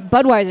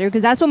Budweiser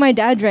because that's what my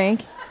dad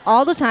drank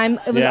all the time.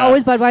 It was Yeah.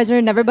 always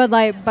Budweiser, never Bud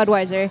Light,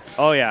 Budweiser.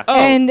 Oh yeah.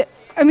 And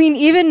I mean,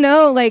 even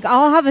though like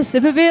I'll have a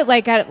sip of it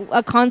like at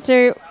a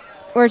concert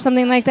or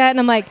something like that, and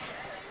I'm like,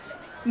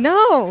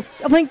 no.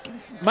 I'm like,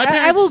 My I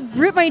parents- will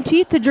grit my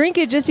teeth to drink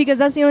it just because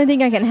that's the only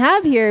thing I can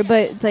have here.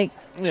 But it's like,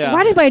 Yeah.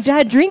 why did my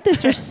dad drink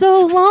this for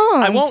so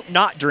long? I won't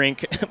not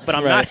drink, but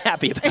I'm Right. not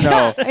happy about it.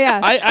 No. Yeah,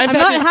 I've I'm had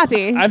not to-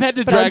 happy. I've had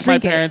to but I'll drag my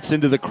drink it. parents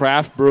into the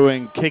craft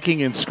brewing,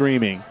 kicking and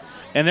screaming,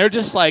 and they're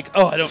just like,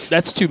 "Oh,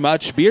 that's too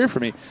much beer for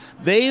me."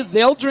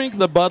 They'll drink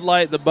the Bud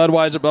Light, the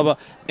Budweiser, blah blah,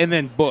 and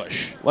then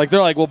Busch. Like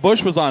they're like, "Well,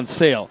 Busch was on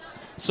sale."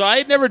 So I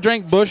had never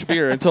drank Busch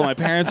beer until my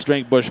parents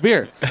drank Busch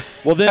beer.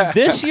 Well, then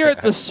this year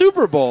at the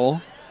Super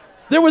Bowl,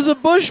 there was a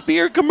Busch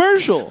beer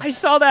commercial, I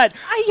saw that.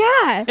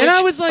 Yeah. and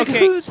I was like, okay.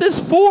 "Who's this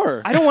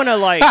for?" I don't want to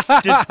like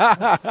just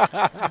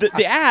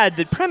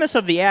the premise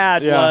of the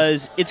ad Yeah.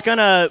 was it's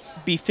gonna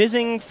be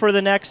fizzing for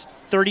the next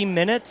 30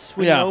 minutes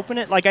when Yeah. you open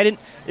it. Like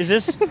is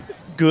this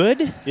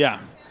good? Yeah.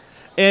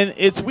 And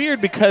it's weird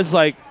because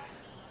like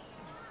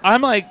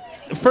I'm like,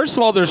 first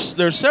of all,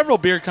 there's several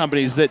beer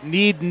companies that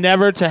need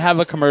never to have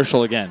a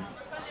commercial again.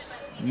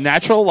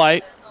 Natural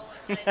Light,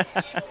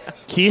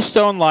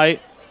 Keystone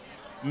Light,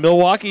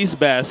 Milwaukee's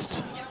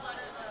Best,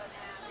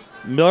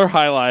 Miller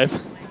High Life,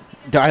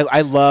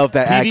 I love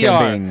that ad PBR.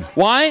 campaign.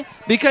 Why?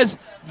 Because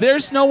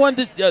there's no one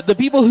to, the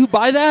people who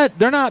buy that,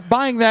 they're not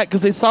buying that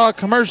because they saw a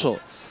commercial.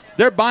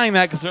 They're buying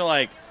that because they're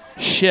like,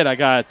 shit, I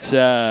got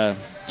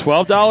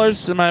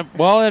 $12 in my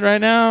wallet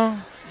right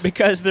now.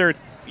 Because they're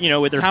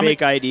with their How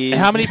fake many- IDs.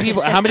 How many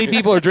people? How many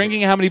people are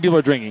drinking? How many people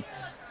are drinking?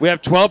 We have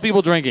 12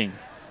 people drinking,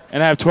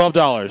 and I have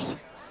 $12.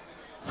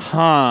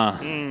 Huh.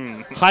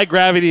 High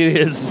gravity it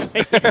is.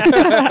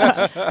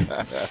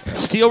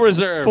 Steel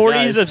Reserve. 40s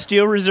guys. of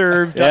Steel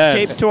Reserve duct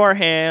Yes. taped to our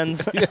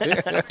hands.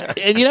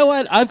 And you know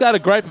what? I've got a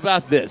gripe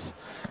about this.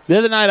 The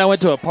other night I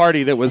went to a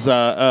party that was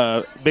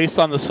based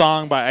on the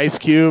song by Ice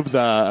Cube.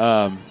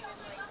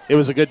 It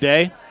was a good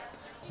day.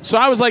 So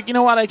I was like, you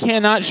know what? I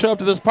cannot show up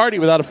to this party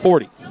without a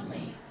 40.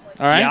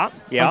 All right?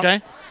 Yeah.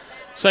 Okay.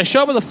 So I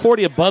show up with a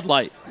 40 of Bud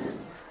Light.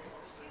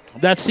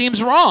 That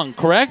seems wrong,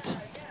 correct?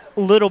 A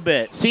little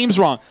bit. Seems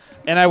wrong.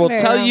 And I will Very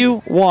tell wrong.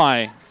 you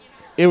why.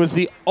 It was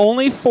the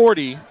only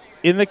 40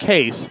 in the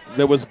case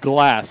that was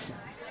glass.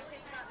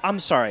 I'm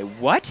sorry.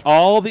 What?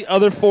 All the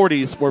other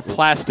 40s were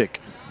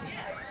plastic.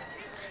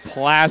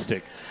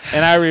 Plastic.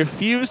 And I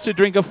refuse to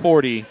drink a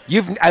 40.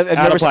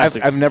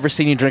 I've never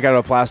seen you drink out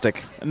of a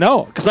plastic.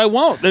 No, because I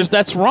won't.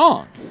 That's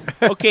wrong.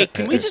 Okay,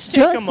 can we just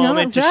take a just not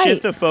moment to right.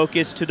 shift the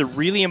focus to the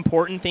really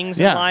important things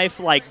Yeah. in life,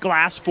 like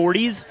glass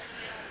 40s?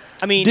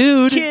 I mean,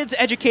 Dude. kids,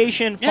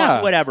 education, fun,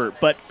 Yeah. whatever.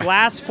 But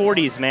glass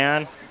 40s,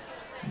 man.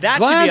 That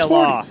Glass should be a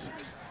law. 40s.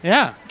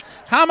 Yeah.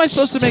 How am I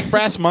supposed to make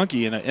brass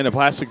monkey in a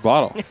plastic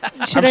bottle?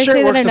 Should I'm I sure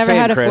say it that works I the never same,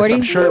 had a Chris. 40?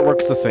 I'm sure it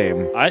works the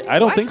same. I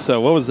don't think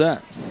so. What was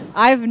that?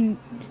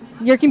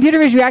 Your computer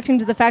is reacting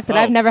to the fact that Oh.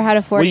 I've never had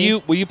a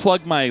 40. Will you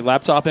plug my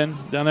laptop in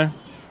down there?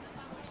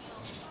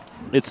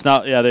 It's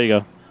not. Yeah, there you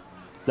go.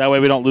 That way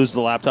we don't lose the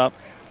laptop.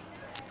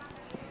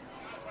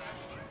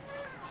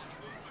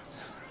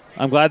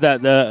 I'm glad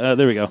that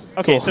there we go.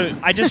 Okay, Cool. so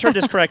I just heard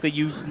this correctly.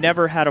 You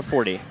never had a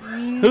 40.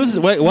 Who's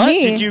wait what?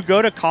 Me. Did you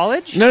go to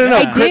college? No.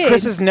 I Chris, did.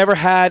 Chris has never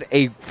had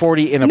a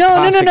 40 in a No,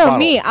 plastic bottle.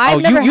 me. I've oh,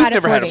 never you've had a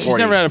never had a 40. 40. She's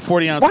never had a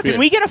 40-ounce What? beer. Can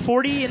we get a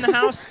 40 in the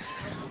house?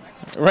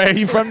 Right? Are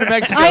you from New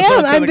Mexico? I So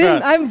am. it's in the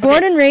crowd. I'm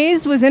born and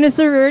raised. Was in a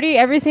sorority.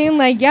 Everything.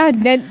 Like, yeah. How do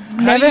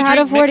Never you had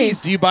a drink 40.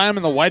 Mickeys? Do you buy them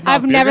in the White Mouth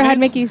I've beer never had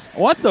grenades? Mickey's.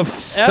 What the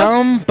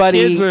Somebody-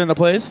 kids are in the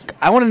place?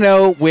 I want to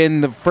know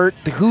when the first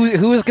who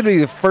is going to be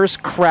the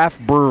first craft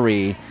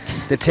brewery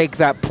to take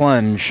that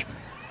plunge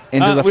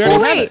into the we already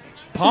 40. have wait. it.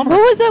 Palmer. What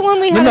was that one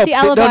we had at the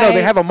Alibi? no,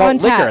 they have a on malt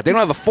liquor. tap? They don't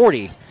have a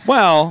 40.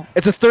 Well,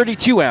 It's a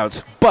 32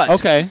 ounce. But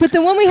okay. But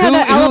the one we had Who-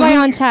 at who- Alibi who-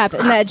 on tap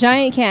in that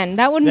giant can,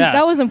 that one Yeah.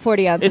 that wasn't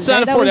 40 ounces. It's not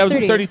right? a 40. That was a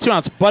 30. 32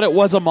 ounce, but it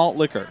was a malt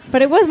liquor.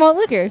 But it was malt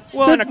liquor.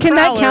 Well, so and a can crowler,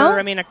 that count?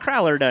 I mean, a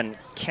crowler doesn't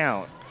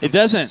count. It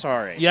doesn't.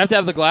 Sorry. You have to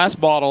have the glass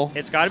bottle.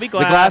 It's got to be the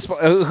glass. glass.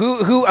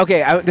 Who?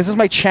 Okay, this is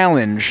my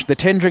challenge. The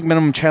 10 drink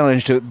minimum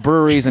challenge to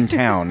breweries in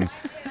town.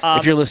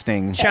 If you're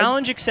listening,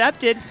 Challenge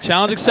accepted.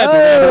 Challenge accepted.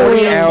 Oh,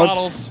 40 ounce ounce.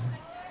 bottles.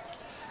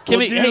 Can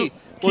we, hey,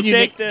 we'll can you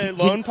take make- the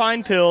Lone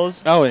Pine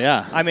Pills. Oh,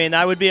 yeah. I mean,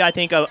 that would be, I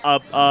think,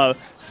 a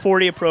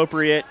 40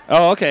 appropriate.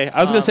 Oh, okay.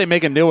 I was going to say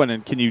make a new one,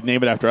 and can you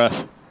name it after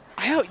us?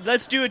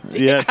 Let's do it.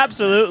 Yes.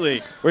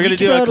 Absolutely. We're going to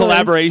do a Totally.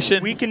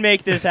 collaboration. We can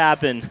make this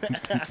happen.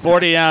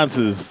 40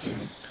 ounces.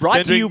 Brought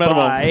 10 to you drink minimum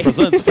by.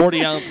 presents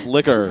 40-ounce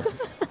liquor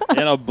in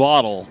a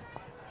bottle.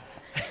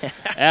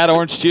 Add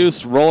orange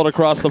juice, roll it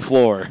across the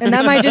floor. And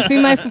that might just be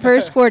my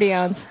first 40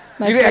 ounce.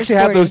 My you first actually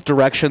have 40. those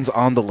directions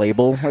on the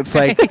label. It's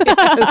like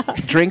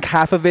drink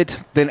half of it,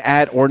 then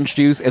add orange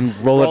juice and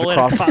roll it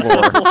across the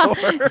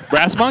floor.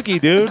 Brass Monkey,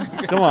 dude.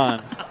 Come on.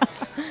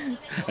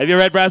 Have you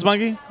read Brass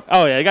Monkey?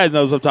 Oh, yeah. You guys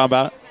know what I'm talking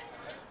about.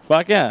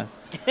 Fuck yeah.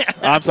 Oh,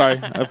 I'm sorry.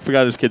 I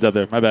forgot there's kids out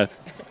there. My bad.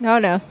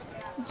 No.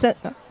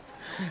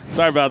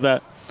 Sorry about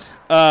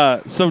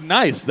that. So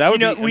nice. That would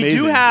be We do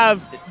amazing.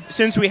 have,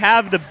 since we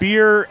have the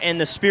beer and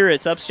the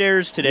spirits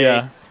upstairs today,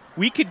 Yeah.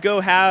 we could go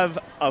have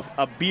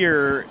a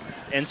beer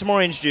and some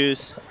orange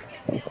juice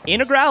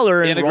in a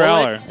growler in and a roll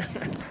growler.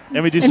 it.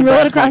 And we do And some roll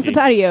Brass it across Monkey. the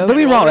patio. Don't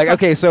be wrong. Like,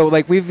 okay, so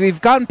like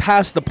we've gotten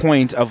past the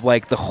point of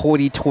like the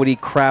hoity-toity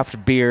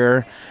craft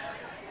beer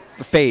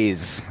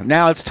phase.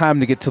 Now it's time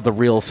to get to the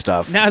real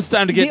stuff. Now it's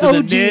time to get The to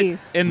OG. the nit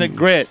and the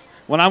grit.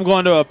 When I'm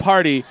going to a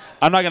party,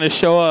 I'm not going to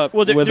show up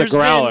with a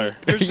growler.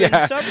 There's Yeah.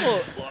 been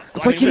several.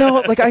 It's like,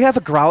 like I have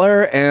a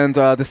growler, and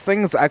this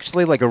thing is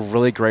actually like a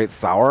really great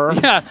sour.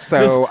 Yeah.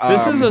 So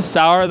this is a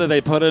sour that they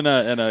put in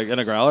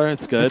a growler.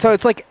 It's good. So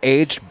it's like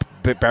aged,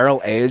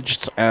 barrel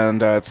aged,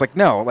 and it's like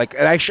no, like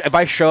and if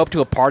I show up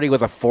to a party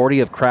with a 40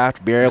 of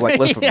craft beer, like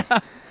listen,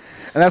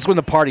 and that's when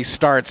the party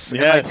starts.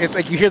 And, like, Yes. it's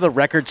like you hear the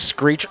record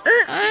screech,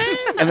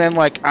 and then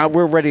like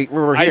we're ready,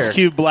 we're Ice here,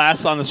 Cube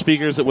blasts on the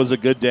speakers. It was a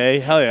good day.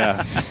 Hell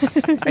yeah.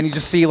 and you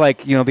just see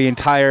like the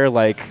entire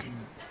like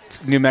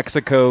New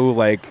Mexico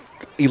like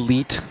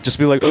elite just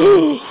be like,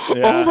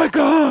 oh my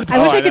god. I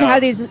wish I I could know.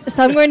 have these.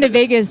 So I'm going to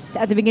Vegas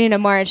at the beginning of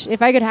March.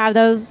 If I could have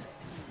those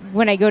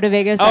when I go to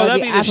Vegas, that would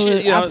that'd be the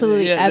shit,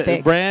 absolutely yeah, the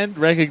epic. brand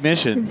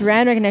recognition.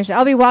 Brand recognition.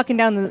 I'll be walking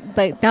down the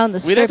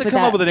strip We'd have to with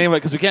come that. up with a name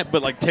because we can't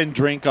put like 10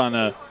 drink on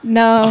a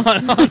No,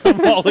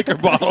 malt liquor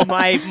bottle.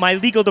 my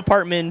legal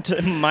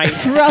department might.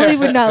 probably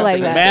would not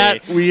like that.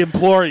 Matt, we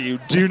implore you,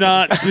 do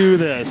not do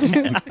this.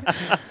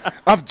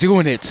 I'm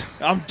doing it.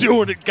 I'm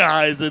doing it,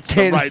 guys. It's the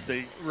 10. right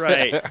thing.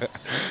 Right.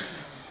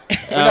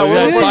 No, we've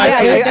well,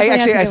 had yeah, five you kids- definitely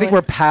have to I go think in.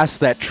 we're past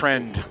that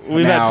trend.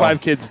 we've had now. 5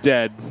 kids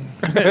dead.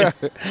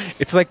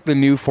 It's like the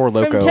new Four 10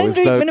 Locos, drink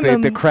the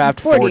minimum,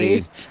 craft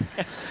 40. 40.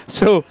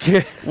 So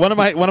one of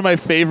my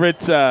favorite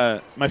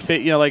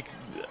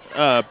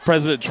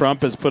President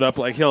Trump has put up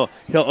like he'll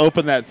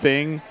open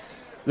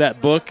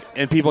that book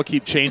and people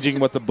keep changing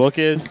what the book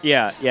is.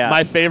 Yeah.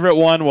 My favorite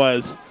one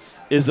is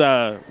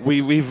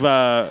we've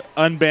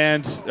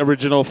unbanned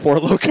original Four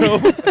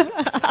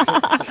Loko.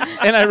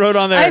 And I wrote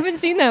on there, I haven't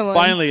seen that one.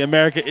 finally,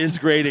 America is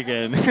great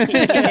again. We've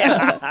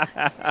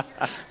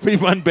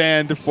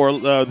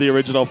unbanned the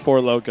original Four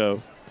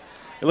Loko.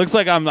 It looks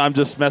like I'm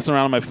just messing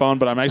around on my phone,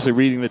 but I'm actually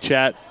reading the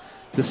chat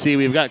to see.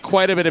 We've got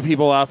quite a bit of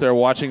people out there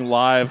watching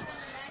live.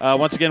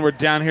 Once again, we're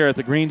down here at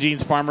the Green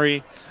Jeans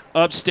Farmery,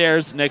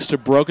 upstairs next to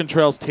Broken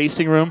Trails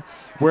Tasting Room,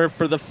 where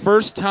for the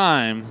first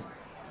time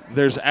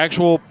there's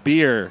actual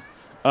beer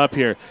up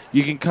here.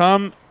 You can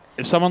come.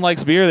 If someone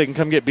likes beer, they can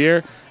come get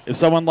beer. If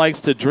someone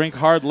likes to drink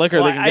hard liquor,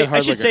 Well, they can get hard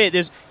I should liquor. say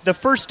this the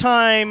first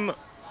time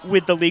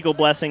with the legal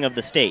blessing of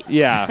the state.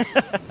 Yeah.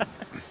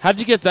 How'd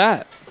you get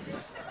that?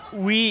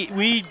 We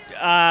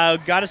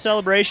got a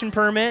celebration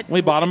permit.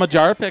 We bought him a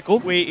jar of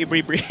pickles. We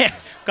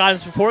got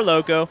us before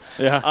Loco.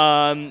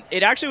 Yeah.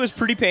 It actually was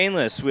pretty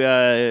painless.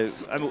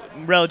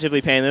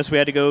 Relatively painless. We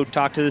had to go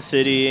talk to the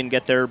city and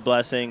get their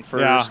blessing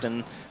first,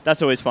 and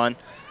that's always fun.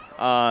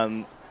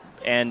 So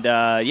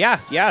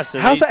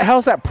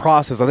How's that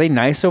process? Are they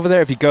nice over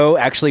there? If you go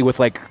actually with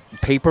like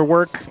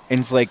paperwork and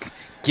it's like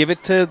give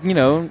it to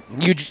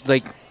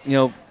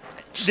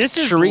This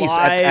is Charisse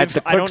live. at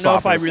the I don't clerk's know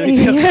if I office. really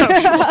feel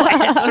comfortable.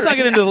 Let's not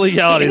get into the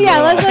legalities. Yeah, of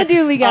it let's all. not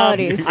do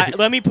legalities.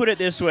 Let me put it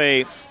this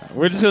way.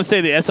 We're just gonna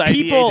say the SID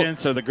People-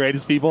 agents are the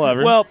greatest people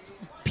ever. Well,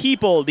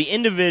 people, the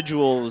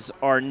individuals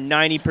are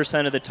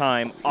 90% of the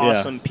time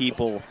awesome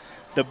people.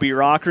 The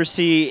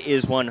bureaucracy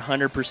is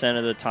 100%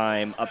 of the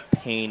time a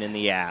pain in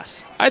the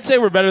ass. I'd say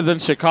we're better than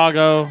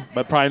Chicago,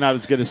 but probably not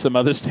as good as some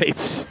other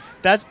states.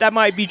 That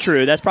might be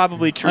true. That's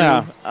probably true.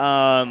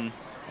 Yeah.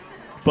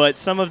 But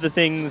some of the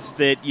things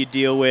that you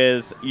deal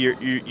with,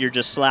 you're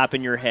just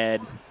slapping your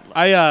head.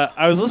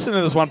 I was listening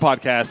to this one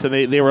podcast,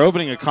 and they were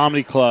opening a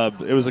comedy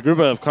club. It was a group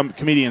of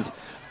comedians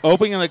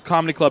opening a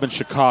comedy club in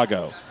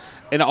Chicago.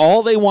 And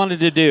all they wanted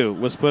to do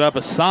was put up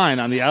a sign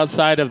on the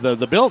outside of the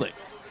building.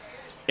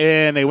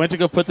 And they went to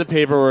go put the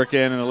paperwork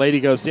in, and the lady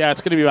goes, yeah,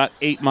 it's going to be about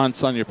 8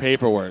 months on your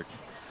paperwork.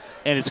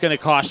 And it's going to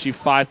cost you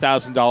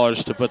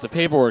 $5,000 to put the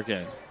paperwork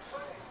in.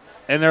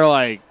 And they're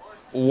like,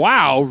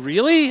 wow,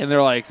 really? And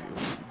they're like,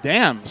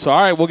 damn. So,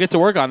 all right, we'll get to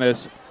work on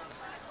this.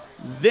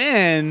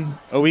 Then,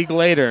 a week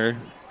later,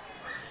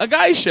 a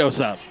guy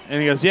shows up.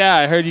 And he goes, yeah,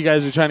 I heard you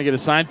guys are trying to get a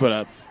sign put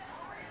up.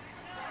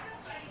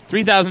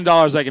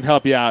 $3,000, I can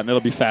help you out, and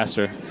it'll be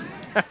faster.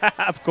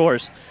 Of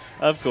course.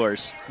 And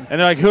they're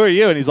like, who are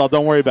you? And he's all,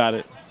 don't worry about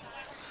it.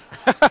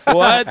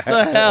 What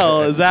the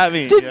hell does that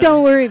mean? Just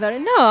don't worry about it.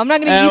 No, I'm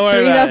not going to Don't worry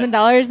give you about it.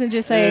 $3,000 and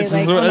just say,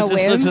 like, on a let's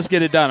whim. just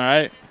get it done, all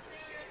right?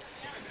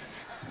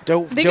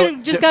 They could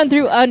have just gone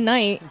through a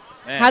night,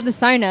 had the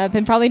sign up,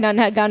 and probably not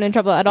had gotten in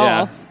trouble at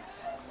all.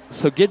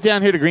 So get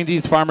down here to Green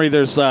Jeans Farmery.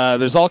 There's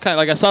all kind.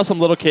 Like I saw some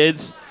little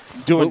kids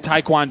doing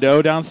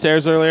taekwondo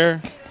downstairs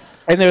earlier.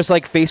 And there's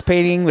like face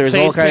painting. There's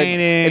Face all kind.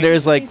 painting. And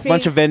there's like Face a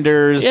bunch of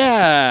vendors.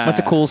 Yeah, Bunch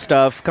of cool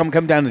stuff. Come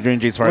down to Green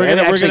Jeans Farm.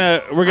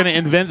 We're gonna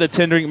invent the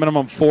 10 drink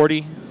minimum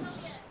 40.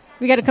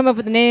 We got to come up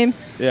with a name.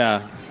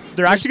 Yeah.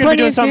 They're actually going to be plenty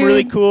doing of something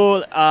really food.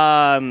 cool.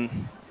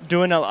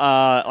 Doing a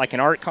like an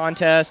art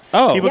contest.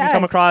 Oh. People Yeah. can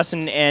come across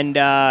and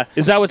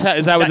Is that what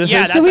this Yeah, is?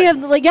 that's So we it.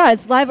 have,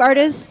 it's live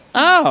artists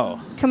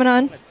Oh, coming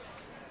on.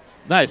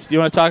 nice. Do you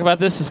want to talk about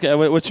this?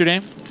 What's your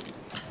name?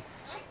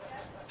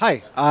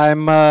 Hi,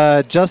 I'm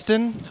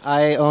Justin.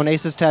 I own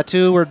Aces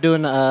Tattoo. We're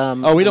doing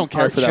Oh, we don't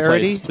care art for that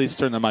charity. place. Please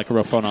turn the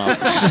microphone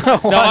off. No,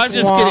 I'm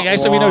just kidding.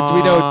 Actually, we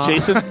know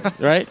Jason,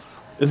 right?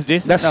 Is it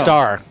Jason? That's No.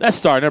 Star. That's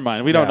Star. Never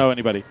mind. We don't Yeah. know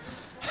anybody.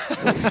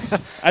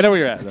 I know where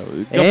you're at, though.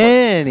 Go for it.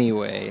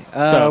 Anyway,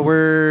 So-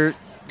 we're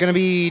going to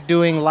be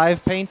doing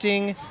live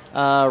painting,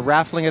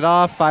 raffling it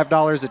off,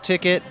 $5 a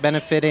ticket,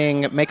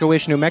 benefiting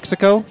Make-A-Wish New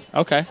Mexico.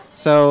 Okay.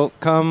 So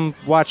come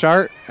watch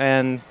art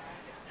and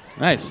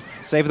Nice.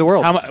 save the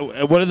world.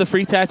 What are the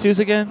free tattoos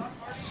again?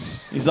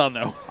 He's all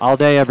no. All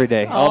day, every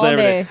day. All day,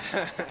 every day.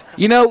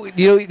 You know,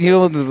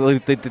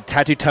 the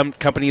tattoo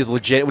company is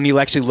legit. When you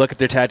actually look at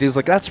their tattoos,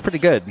 like that's pretty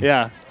good.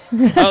 Yeah.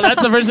 Oh,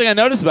 that's the first thing I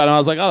noticed about him. I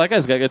was like, oh, that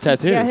guy's got good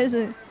tattoos. Yeah,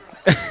 isn't.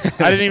 I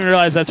didn't even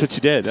realize that's what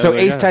you did. So I was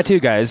like, Ace oh. Tattoo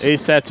guys.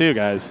 Ace Tattoo,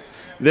 guys.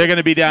 They're going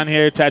to be down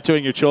here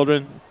tattooing your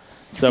children.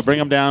 So bring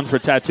them down for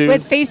tattoos.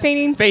 With face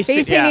painting. Face-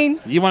 Face yeah.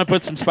 painting. You want to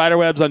put some spider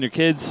webs on your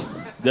kids?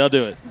 They'll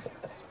do it.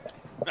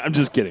 I'm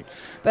just kidding.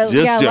 But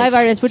Just yeah, jokes. live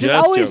artists, which is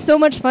Just always jokes. so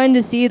much fun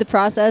to see the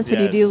process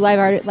when you do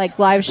Yes.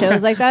 live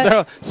shows like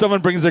that.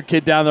 Someone brings their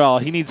kid down. They're all,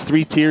 he needs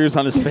 3 tears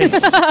on his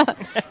face.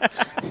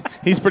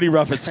 He's pretty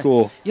rough at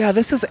school. Yeah,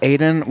 this is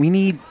Aiden. We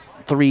need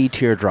 3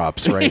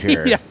 teardrops right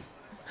here. Yeah.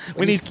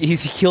 We need.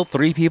 He's killed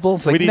 3 people.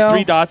 It's like, We need no.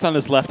 3 dots on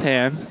his left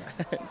hand.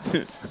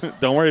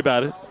 Don't worry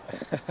about it.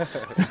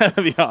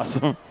 That'd be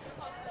awesome.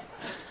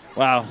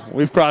 Wow,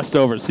 we've crossed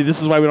over. See,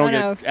 this is why we don't I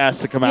know. get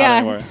asked to come out Yeah.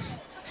 anymore.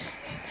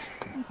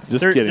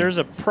 Just kidding. There's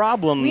a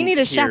problem. We need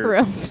a here.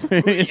 chaperone.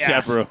 A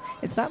chaperone.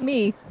 It's not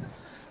me.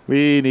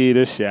 We need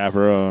a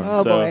chaperone.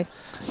 Oh, boy.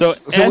 So So-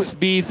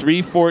 SB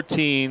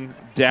 314,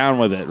 down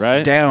with it,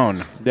 right?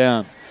 down.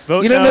 Down.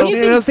 Vote You know,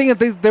 no. the thing that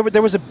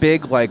there was a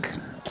big like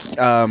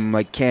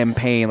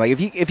campaign. Like if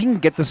you can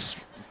get this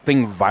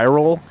thing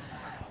viral,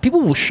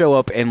 people will show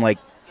up and like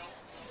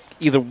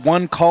either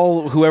one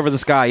call whoever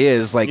this guy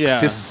is, like Yeah.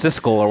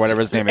 Siskel or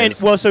whatever his name And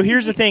is. well, so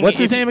here's the thing. What's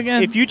his If- name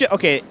again? If you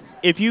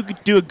if you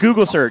do a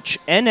Google search,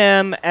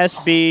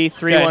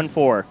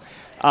 NMSB314,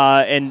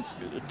 and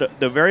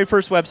the very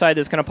first website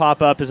that's going to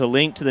pop up is a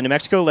link to the New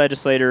Mexico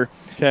legislature.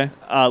 Okay.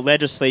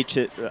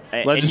 Legislature.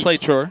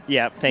 Legislature.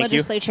 Yeah, thank you.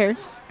 Legislature.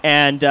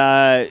 And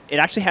it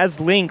actually has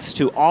links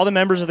to all the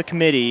members of the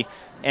committee,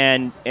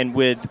 and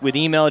with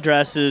email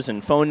addresses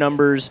and phone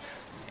numbers,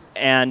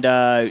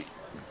 and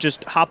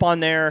just hop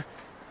on there,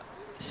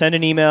 send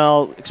an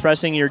email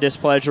expressing your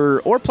displeasure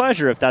or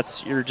pleasure if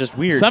you're just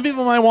weird. Some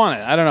people might want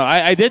it. I don't know.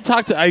 I did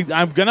talk to.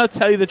 I'm gonna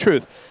tell you the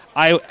truth.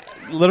 I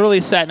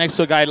literally sat next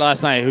to a guy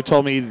last night who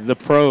told me the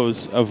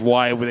pros of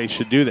why they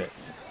should do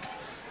this,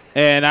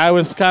 and I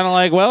was kind of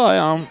like, well,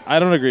 I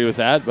don't agree with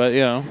that, but you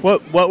know.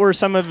 What were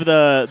some of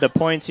the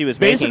points he was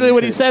Basically, making?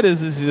 what he said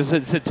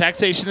is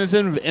taxation is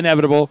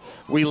inevitable.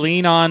 We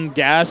lean on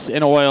gas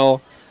and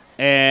oil,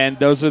 and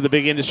those are the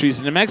big industries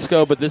in New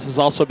Mexico, but this has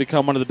also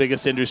become one of the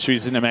biggest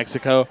industries in New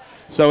Mexico,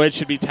 so it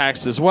should be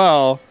taxed as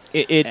well.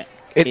 It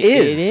It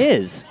is.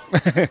 is.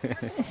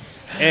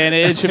 and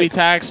it should be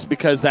taxed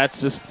because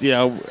that's just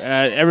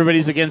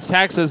everybody's against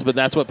taxes, but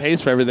that's what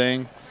pays for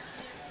everything.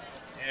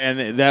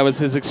 And that was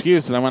his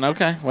excuse, and I went,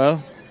 okay,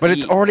 well. But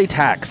it's already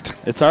taxed.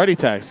 It's already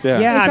taxed,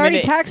 yeah. It's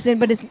already taxed in,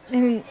 but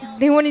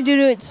they want to do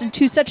it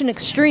to such an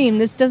extreme.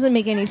 This doesn't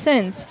make any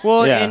sense.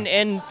 Well, Yeah.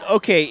 and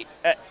okay,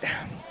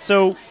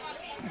 so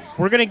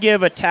we're going to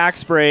give a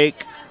tax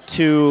break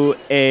to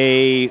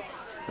a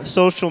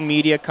social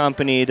media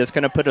company that's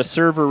going to put a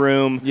server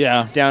room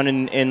down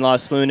in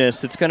Los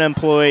Lunas. It's going to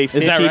employ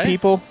 50 right?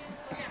 people.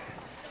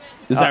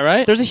 Is that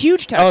right? There's a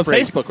huge tax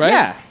break. Facebook, right?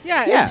 Yeah.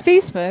 Yeah, it's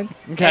Facebook.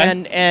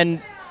 Okay.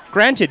 And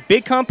granted,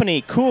 big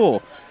company,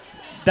 cool.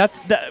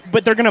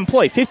 But they're going to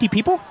employ 50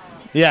 people?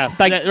 Yeah.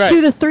 Like, right.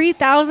 To the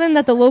 3,000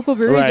 that the local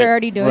breweries Right, are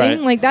already doing. right.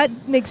 Like,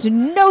 that makes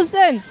no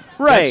sense.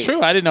 Right. That's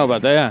true. I didn't know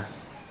about that,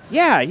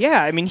 yeah.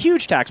 Yeah. I mean,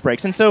 huge tax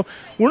breaks. And so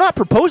we're not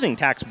proposing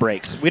tax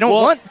breaks. We don't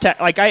want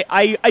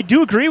I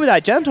do agree with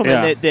that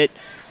gentleman that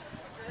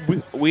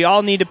we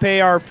all need to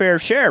pay our fair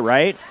share,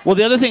 right? Well,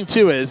 the other thing,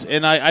 too, is,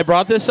 and I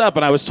brought this up,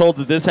 and I was told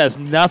that this has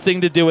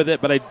nothing to do with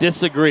it, but I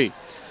disagree.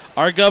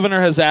 Our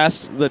governor has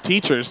asked the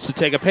teachers to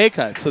take a pay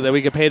cut so that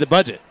we can pay the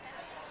budget.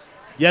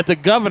 Yet the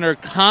governor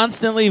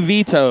constantly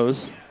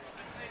vetoes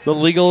the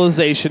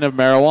legalization of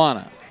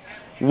marijuana,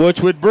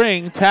 which would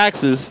bring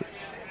taxes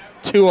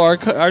to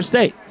our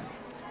state.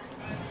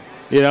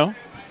 You know?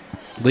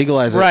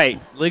 Legalize it.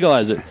 Right.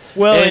 Legalize it.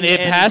 Well, and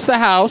it passed the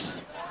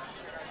House,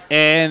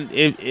 and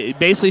it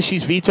basically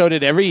she's vetoed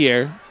it every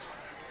year.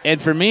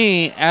 And for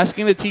me,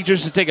 asking the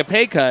teachers to take a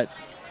pay cut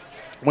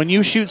when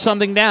you shoot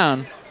something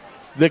down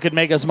that could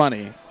make us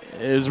money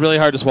is really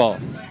hard to swallow.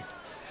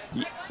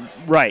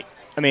 Right.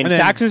 I mean,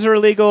 taxes are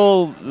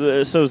illegal,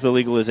 so is the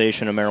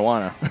legalization of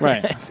marijuana.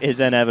 Right. It's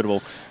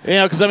inevitable.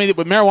 Because, I mean,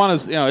 with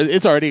marijuana,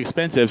 it's already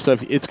expensive, so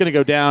if it's going to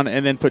go down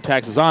and then put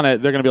taxes on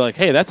it, they're going to be like,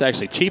 hey, that's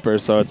actually cheaper,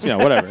 so it's,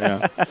 whatever.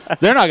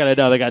 They're not going to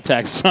know they got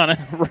taxes on it.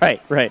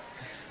 Right.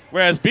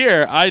 Whereas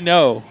beer, I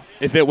know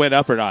if it went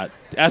up or not.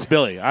 Ask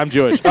Billy. I'm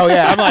Jewish. Oh,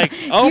 yeah. I'm like,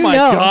 oh, You my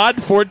know. God,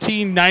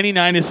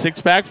 $14.99 a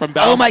six-pack from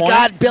Ballast Oh my Point?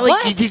 God, Billy!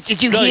 What?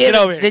 Did you Billy, hear?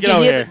 get over here, Did get you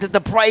over hear here. that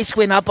the price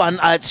went up on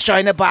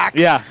China Bach?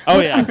 Yeah. Oh,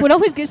 yeah. What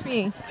always gets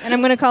me, and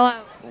I'm going to call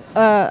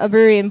out a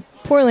brewery in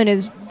Portland,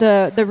 is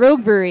the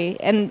Rogue Brewery.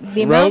 And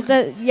the amount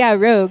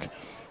Rogue.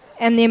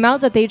 And the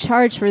amount that they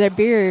charge for their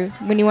beer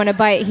when you want to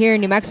buy it here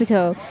in New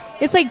Mexico,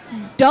 it's like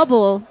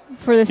double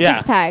for the Yeah.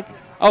 six-pack.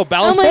 Oh,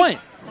 Ballast I'm Point.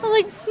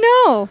 like,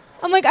 no.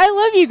 I'm like, I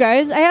love you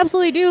guys. I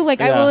absolutely do.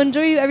 Like, I Yeah. will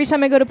enjoy you every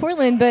time I go to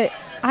Portland, but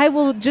I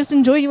will just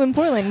enjoy you in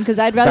Portland because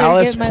I'd rather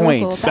Ballast get my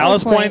Point. local.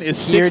 Ballast Point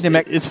is Here six. in New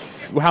Mex- Is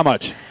how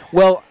much?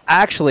 Well,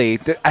 actually,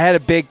 I had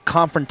a big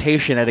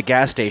confrontation at a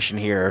gas station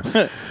here.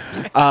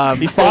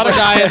 He fought a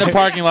guy in the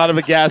parking lot of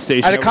a gas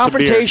station. I had a over some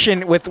beer.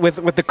 confrontation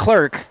with the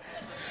clerk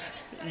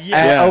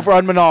Yeah. over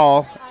on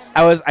Manal.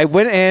 I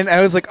went in.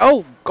 I was like,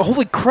 oh,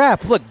 holy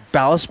crap! Look,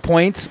 Ballast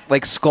Point's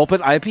like Sculpin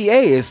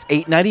IPA is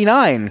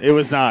 $8.99. It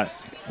was not.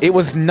 It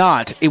was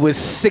not. It was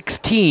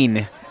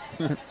 16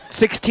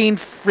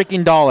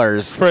 freaking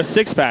dollars. For a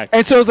six-pack.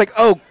 And so I was like,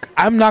 oh,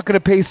 I'm not gonna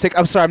pay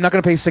I'm sorry, I'm not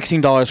gonna pay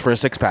 $16 for a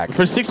six pack.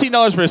 For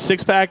 $16 for a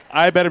six-pack,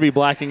 I better be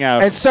blacking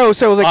out And so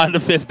like on the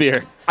fifth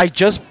beer. I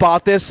just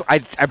bought this.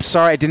 I'm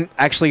sorry, I didn't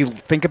actually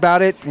think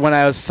about it when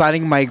I was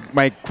signing my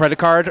credit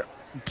card.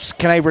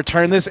 Can I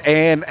return this?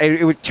 And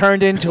it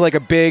turned into like a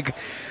big.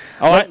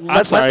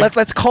 I'm sorry.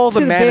 Let's call the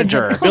To the big-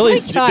 manager. Oh my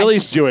God.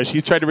 Billy's Jewish.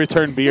 He's tried to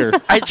return beer.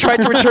 I tried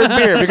to return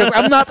beer because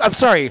I'm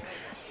sorry.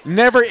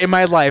 Never in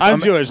my life.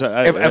 I'm Jewish.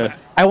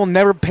 I will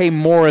never pay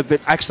more than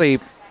I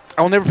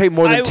will never pay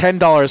more than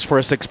 $10 for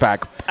a six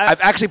pack. I've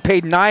actually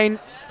paid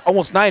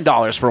almost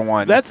 $9 for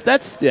one.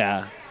 That's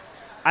yeah.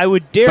 I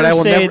would dare But I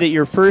will say never- that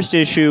your first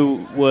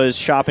issue was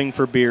shopping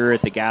for beer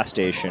at the gas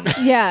station.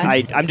 Yeah.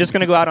 I'm just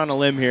going to go out on a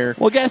limb here.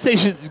 Well, gas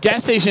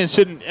stations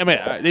shouldn't. I mean,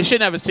 they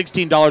shouldn't have a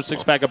 $16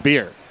 six-pack of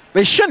beer.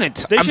 They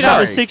shouldn't. They I'm should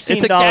have a sorry. $16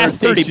 It's a gas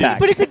 30 station. pack.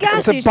 But it's a gas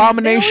It's station.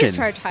 abomination. They always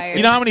charge higher.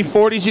 You know how many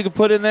 40s you could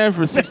put in there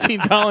for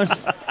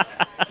 $16?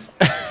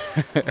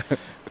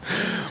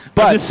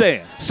 But I'm just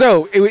saying.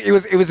 So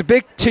it was a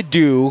big to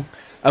do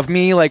of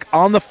me like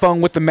on the phone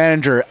with the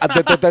manager,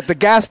 the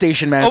gas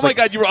station manager. Oh my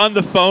God, you were on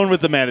the phone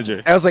with the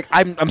manager. I was like,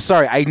 I'm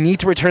sorry, I need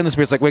to return this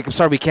beer. It's like, wait, I'm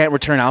sorry, we can't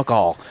return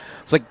alcohol.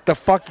 It's like, the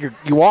fuck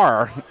you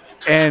are,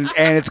 and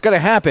it's gonna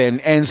happen.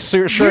 And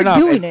sure You're enough,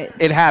 doing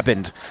it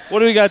happened. What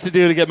do we got to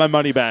do to get my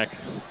money back?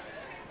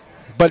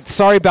 But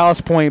sorry,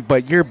 Ballast Point,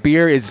 but your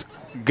beer is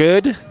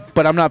good,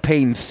 but I'm not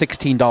paying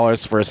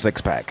 $16 for a six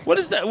pack. What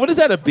is that? What is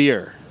that a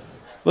beer?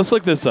 Let's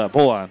look this up.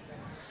 Hold on.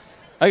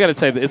 I gotta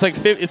type it. It's like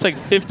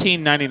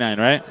 $15.99,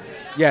 right?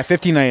 Yeah,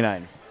 $15.99.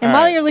 And All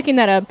while right. you're looking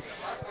that up,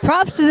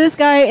 props to this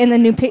guy in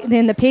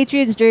the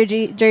Patriots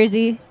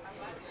jersey.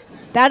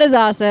 That is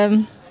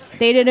awesome.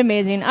 They did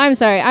amazing. I'm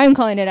sorry, I'm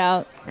calling it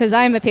out because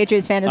I'm a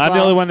Patriots fan as I'm well.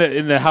 the only one that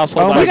in the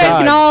household. Oh You my guys God.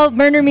 can all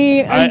murder me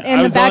in I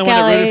the was the back only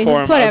one that rooted alley. for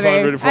him. It's I was the only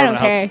whatever. rooted for I him don't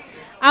in the care. house.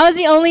 I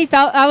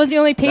was the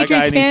only guy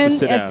Patriots needs to fan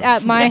sit down.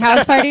 at my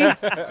house party.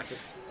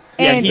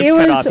 And he's it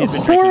cut was off. He's been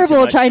drinking too horrible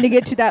much. trying to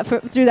get to that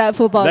through that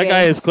football That game.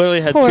 guy has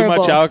clearly had too much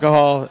Horrible.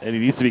 alcohol, and he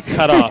needs to be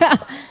cut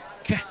off.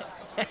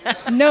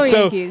 No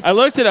So Yankees. I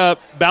looked it up.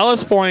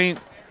 Ballast Point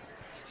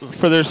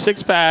for their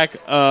 6-pack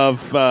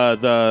of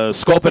the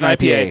Sculpin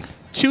IPA,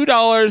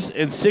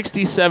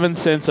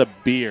 $2.67 a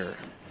beer.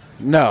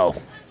 No.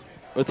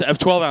 It's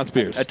 12-ounce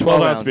beers.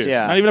 12-ounce, beers.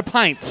 yeah. Not even a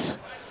pint.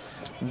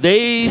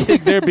 They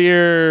think their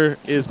beer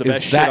is the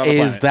best shit on the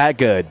planet. That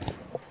good?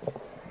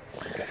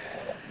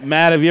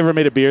 Matt, have you ever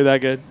made a beer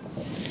that good?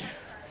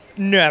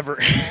 Never,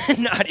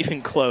 not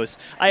even close.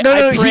 I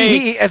No,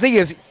 pray. I think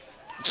is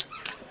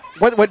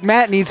what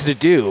Matt needs to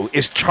do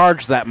is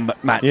charge that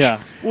much.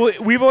 Yeah. Well,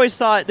 we've always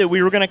thought that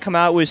we were going to come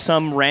out with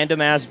some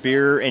random ass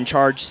beer and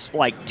charge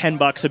like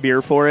 $10 a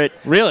beer for it.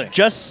 Really?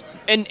 Just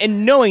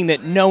and knowing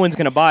that no one's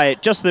going to buy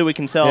it, just so that we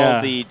can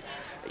sell the,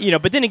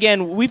 But then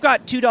again, we've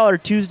got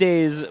 $2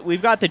 Tuesdays.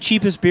 We've got the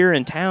cheapest beer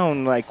in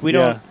town. Like we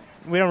don't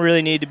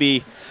really need to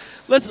be.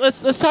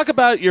 Let's talk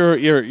about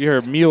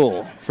your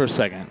mule for a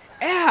second.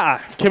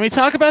 Yeah. Can we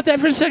talk about that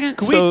for a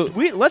second?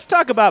 Let's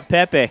talk about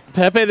Pepe.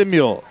 Pepe the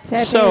mule. Pepe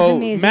is so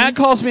amazing. Matt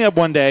calls me up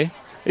one day.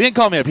 He didn't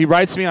call me up. He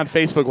writes me on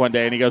Facebook one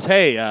day, and he goes,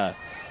 "Hey,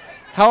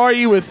 how are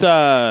you with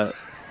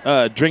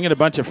drinking a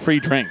bunch of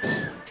free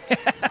drinks?"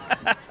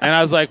 And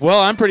I was like,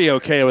 "Well, I'm pretty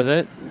okay with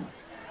it.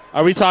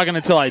 Are we talking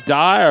until I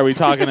die? Or are we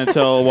talking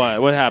until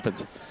what? What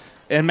happens?"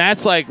 And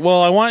Matt's like,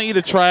 "Well, I want you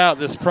to try out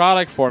this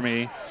product for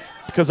me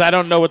because I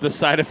don't know what the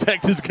side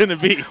effect is going to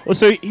be." Well,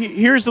 so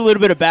here's a little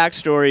bit of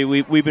backstory.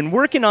 We've been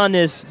working on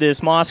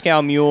this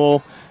Moscow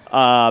Mule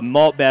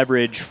malt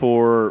beverage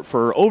for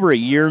over a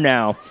year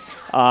now.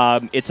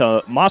 It's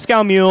a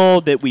Moscow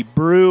Mule that we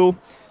brew.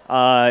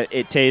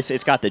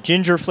 It's got the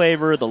ginger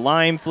flavor, the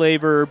lime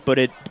flavor, but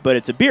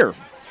it's a beer.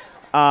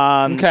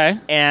 Okay.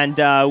 And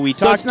we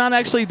So talked. it's not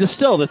actually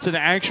distilled. It's an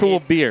actual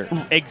beer.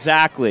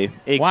 Exactly.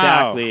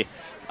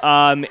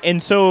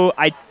 And so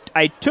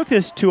I took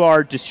this to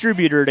our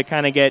distributor to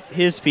kind of get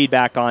his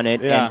feedback on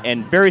it,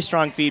 and very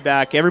strong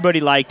feedback.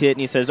 Everybody liked it, and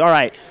he says, "All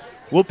right,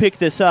 we'll pick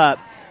this up,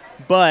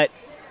 but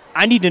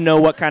I need to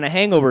know what kind of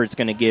hangover it's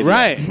going to give you."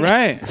 Right.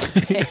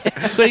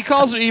 So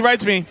he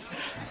writes me,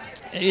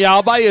 "Yeah,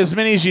 I'll buy you as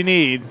many as you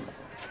need.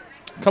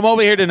 Come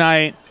over here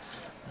tonight,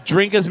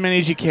 drink as many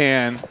as you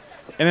can,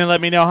 and then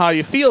let me know how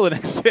you feel the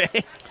next day."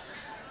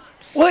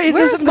 Well,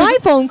 Where's my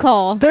phone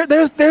call?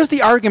 There's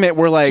the argument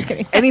where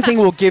like anything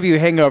will give you a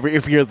hangover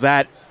if you're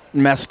that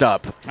messed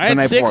up. I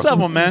had 6 of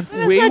them, man.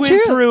 We not went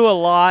true. through a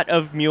lot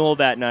of mule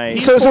that night.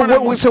 So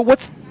pouring what's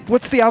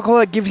the alcohol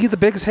that gives you the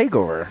biggest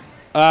hangover?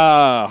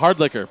 Hard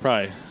liquor,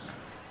 probably.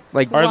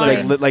 Like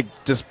Wine. like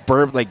just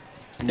burp like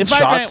If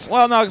shots.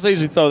 no, because I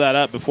usually throw that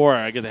up before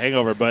I get the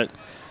hangover. But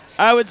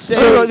I would say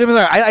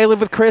I live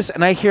with Chris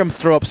and I hear him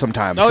throw up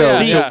sometimes. Oh, so,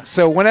 yeah.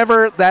 so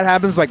whenever that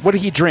happens, like what did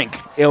he drink?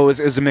 It was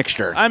a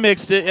mixture. I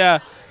mixed it. Yeah.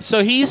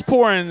 So he's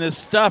pouring this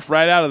stuff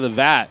right out of the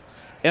vat,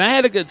 and I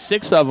had a good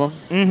 6 of them.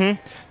 Mm-hmm.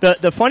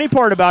 The funny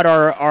part about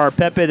our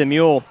Pepe the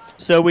Mule,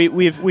 so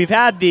we've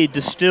had the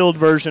distilled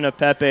version of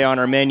Pepe on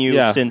our menu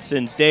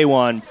since day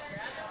one.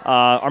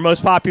 Our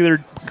most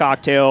popular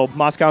cocktail,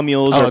 Moscow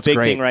Mules, are a it's big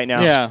great. thing right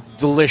now. Yeah.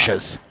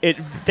 Delicious.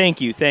 Thank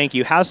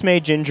you.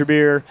 House-made ginger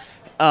beer.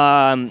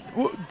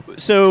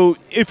 So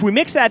if we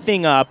mix that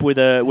thing up with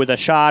a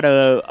shot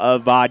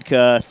of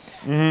vodka,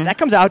 that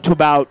comes out to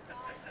about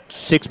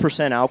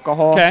 6%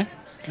 alcohol. Okay.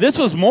 This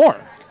was more.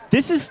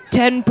 This is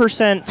 10%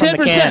 from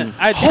the can.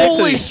 I had 6 of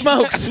Holy these.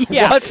 smokes!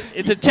 Yeah. What?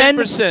 It's a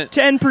 10%.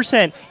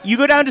 10%. You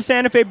go down to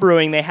Santa Fe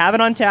Brewing. They have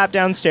it on tap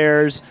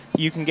downstairs.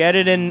 You can get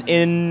it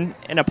in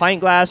a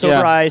pint glass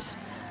over ice.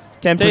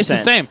 10%. Tastes the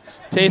same.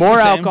 Tastes More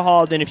the same.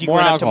 alcohol than if you More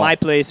went up to alcohol. my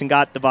place and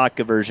got the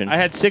vodka version. I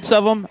had 6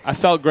 of them. I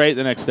felt great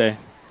the next day.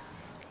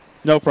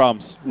 No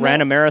problems.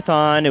 Ran a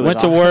marathon. It was Went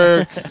to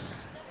work.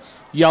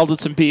 Yelled at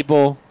some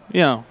people.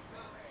 You know,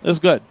 it was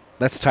good.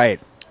 That's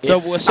tight. So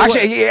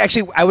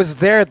Actually, I was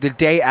there the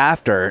day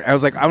after. I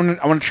was like, I want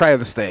to try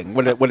this thing.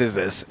 What is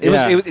this?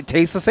 It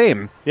tastes the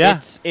same.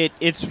 yeah.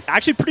 It's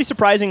actually pretty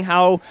surprising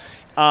how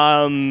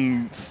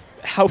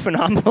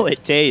phenomenal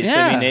it tastes.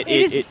 Yeah. I mean,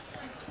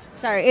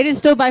 It is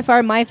still by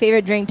far my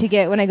favorite drink to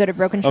get when I go to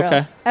Broken Trail.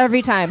 Okay.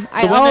 Every time.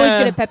 I when, always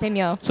get a Pepe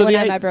Mule so when the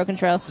I'm i- at Broken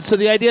Trail. So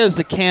the idea is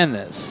to can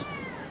this.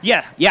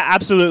 Yeah,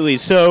 absolutely.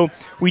 So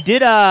we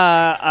did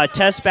a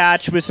test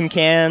batch with some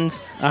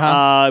cans.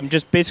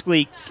 Just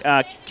basically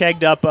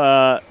canned up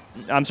a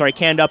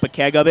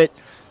keg of it.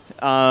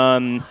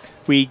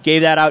 We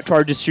gave that out to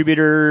our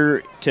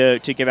distributor to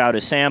give out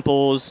as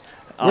samples.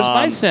 Where's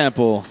my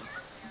sample?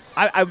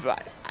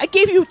 I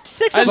gave you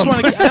 6 I of just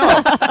them. want to.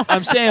 No,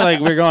 I'm saying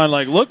like we're going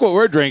like look what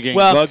we're drinking.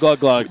 Well, glug glug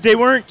glug. They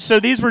weren't. So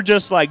these were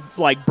just like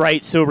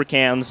bright silver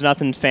cans,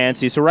 nothing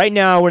fancy. So right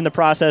now we're in the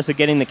process of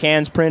getting the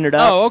cans printed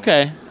up. Oh,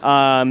 okay.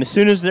 As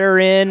soon as they're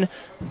in,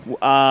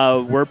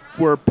 we're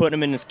putting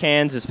them in as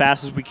cans as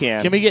fast as we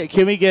can. Can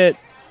we get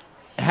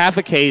half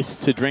a case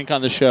to drink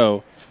on the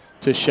show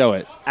to show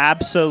it?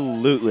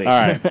 Absolutely. All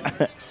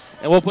right.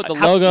 And we'll put the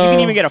You logo. can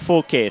even get a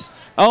full case.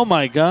 Oh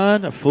my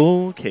God, a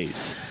full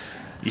case.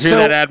 You hear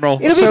that, Admiral?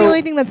 It'll be So- the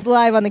only thing that's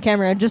live on the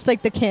camera, just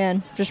like the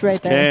can, just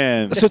right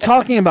there. Can. So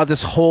talking about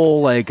this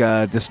whole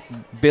this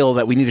bill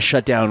that we need to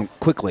shut down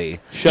quickly.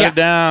 Shut it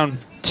down.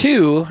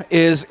 2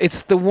 is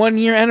it's the 1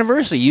 year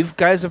anniversary. You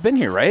guys have been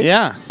here, right?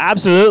 Yeah.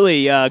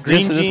 Absolutely. Green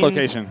Just at this Jeans-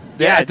 location.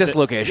 Yeah, at this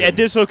location. At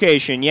this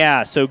location,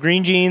 yeah. So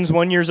Green Jeans,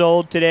 1 year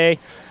old today.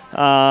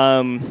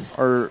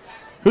 Or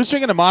Who's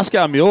drinking a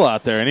Moscow Mule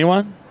out there?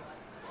 Anyone?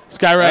 This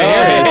guy right here.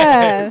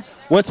 Yeah.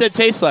 What's it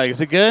taste like? Is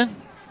it good?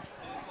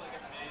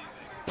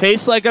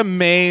 Tastes like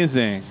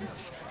amazing.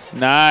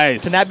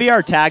 Nice. can that be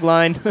our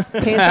tagline?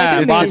 Tastes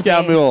like Moscow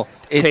amazing. Mule.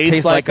 It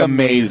tastes like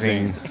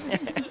amazing.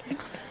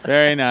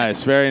 Very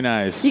nice. Very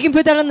nice. You can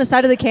put that on the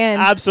side of the can.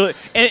 Absolutely,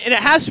 and it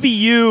has to be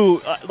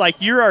you. Like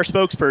you're our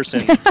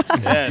spokesperson.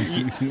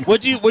 Yes.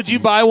 Would you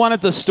buy one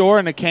at the store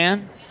in a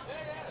can?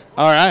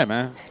 All right,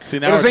 man. See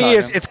now But the we're thing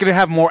is, talking. it's going to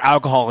have more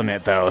alcohol in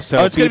it, though.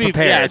 So it's gonna be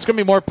prepared. it's gonna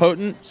be more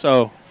potent.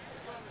 So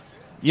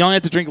you only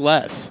have to drink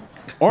less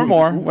or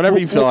more, whatever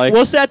you feel like.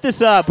 We'll set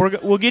this up.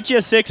 We'll get you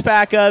a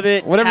 6-pack of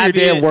it. Whatever your have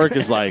day you- at work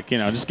is like,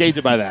 just gauge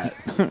it by that.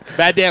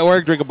 Bad day at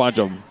work, drink a bunch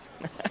of them.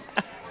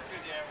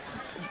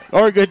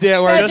 Or a good day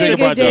at work, Bad day, drink a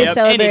good bunch day, of them.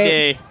 celebrate. Any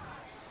day.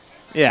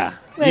 Yeah.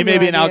 I have You may no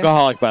be an idea.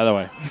 alcoholic, by the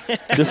way.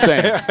 Just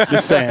saying.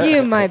 Just saying.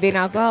 You might be an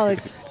alcoholic.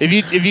 If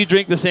you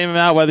drink the same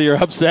amount, whether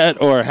you're upset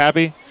or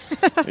happy,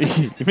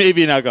 you may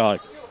be an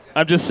alcoholic.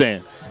 I'm just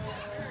saying.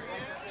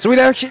 So we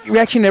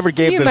actually never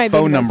gave You the might be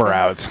phone the number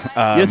best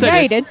out. Yes, I Yeah,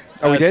 did. you did.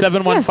 Oh, we did?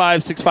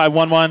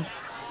 715-6511.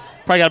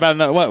 Probably got about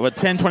another,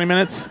 10, 20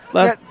 minutes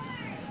left?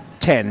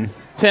 10.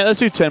 10. Let's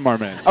do 10 more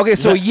minutes. Okay,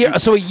 so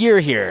a year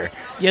here.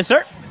 Yes,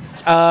 sir.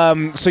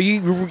 So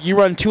you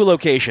run 2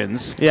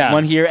 locations. Yeah.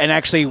 One here, and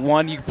actually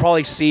one you can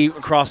probably see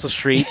across the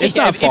street. It's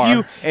not far. If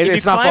you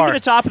It's not climb far. to the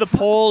top of the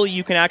pole,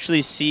 you can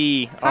actually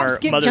see our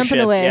skip, mothership. jumping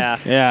away. Yeah.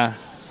 Yeah.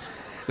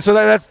 So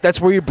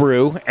that's where you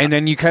brew, and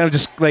then you kind of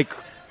just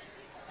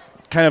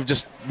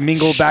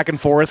mingle back and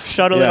forth.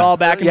 Shuttle it Yeah. all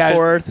back and Yeah.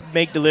 forth,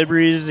 make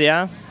deliveries.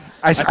 Yeah.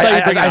 I saw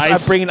you bring I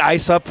ice. bringing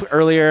ice up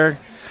earlier.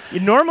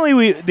 Normally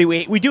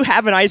we do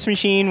have an ice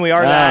machine. We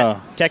are Oh.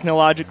 that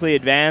technologically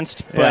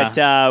advanced,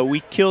 but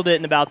we killed it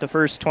in about the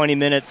first 20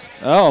 minutes.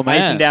 Oh, man.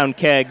 Icing down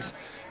kegs.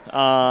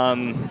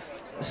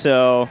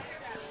 So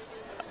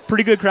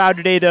pretty good crowd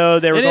today, though.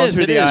 They were It going is,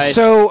 through it the is. ice.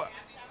 So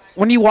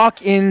when you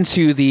walk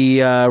into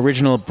the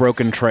original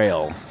Broken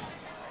Trail,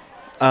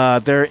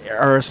 there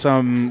are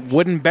some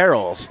wooden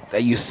barrels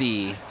that you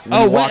see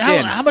when you walk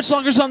in. How much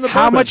longer is on the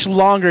How bourbon? much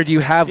longer do you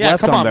have Yeah,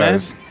 left come on on, man.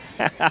 those?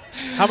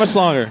 How much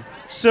longer?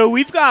 So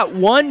we've got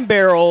one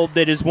barrel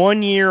that is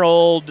 1 year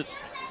old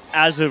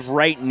as of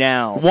right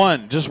now.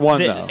 Just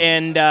one, The- though.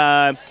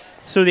 and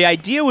so the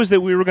idea was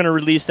that we were going to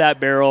release that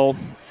barrel.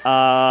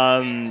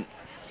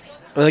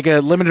 Like a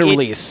limited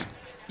release.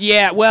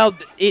 Yeah, well,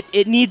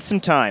 it needs some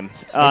time.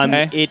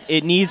 Okay.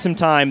 It needs some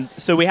time.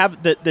 So we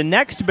have the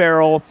next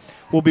barrel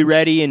will be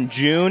ready in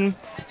June,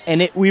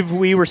 and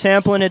we were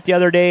sampling it the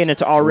other day, and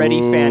it's already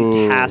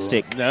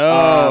fantastic.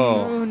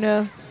 No. Oh,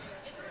 no.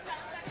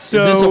 So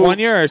is this a 1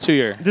 year or a 2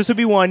 year? This will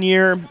be 1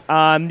 year.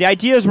 The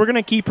idea is we're going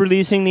to keep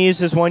releasing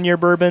these as 1 year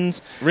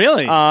bourbons.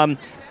 Really?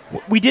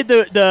 We did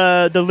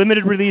the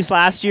limited release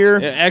last year.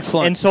 Yeah,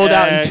 excellent. And sold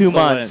out in 2 Excellent.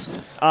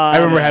 months. I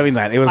remember having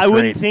that. It was I great.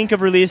 wouldn't think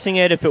of releasing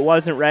it if it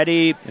wasn't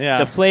ready. Yeah.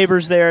 The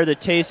flavor's there, the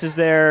taste is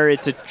there.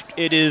 It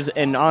is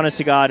an honest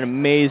to God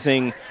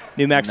amazing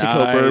New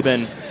Mexico Nice.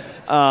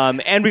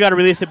 bourbon. And we got to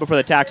release it before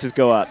the taxes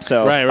go up.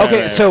 So Right.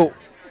 Okay, so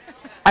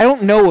I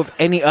don't know of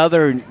any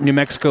other New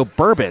Mexico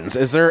bourbons.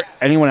 Is there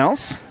anyone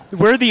else?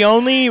 we're the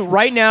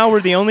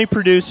only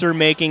producer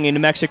making a New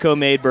Mexico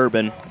made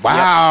bourbon.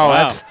 Wow,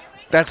 Wow.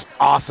 that's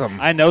awesome.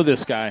 I know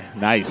this guy.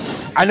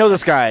 Nice. I know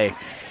this guy.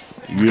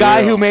 The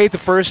guy who made the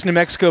first New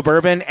Mexico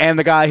bourbon and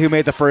the guy who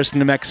made the first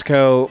New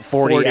Mexico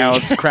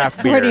 40-ounce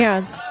craft beer. 40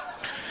 ounce.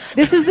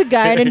 This is the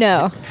guy to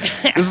know.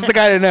 This is the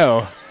guy to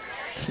know.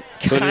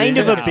 Kind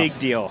of a big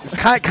deal.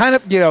 Kind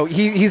of,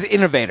 he's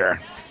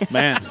innovator.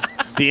 Man,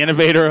 the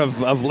innovator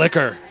of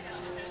liquor.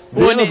 The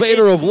Well, and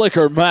innovator of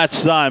liquor, Matt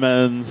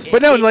Simons.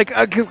 But no,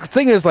 the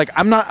thing is,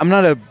 I'm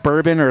not a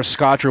bourbon or a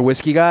Scotch or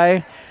whiskey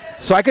guy,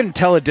 so I couldn't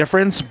tell a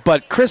difference.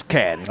 But Chris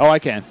can, Oh, I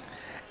can.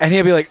 and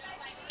he'll be like,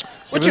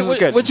 "This is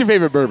good." What's your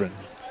favorite bourbon?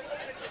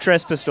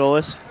 Tres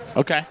Pistolas.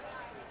 Okay.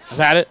 I've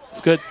had it.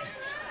 It's good.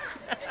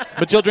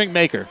 But you'll drink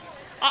Maker.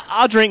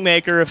 I'll drink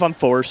Maker if I'm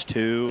forced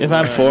to. If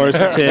I'm forced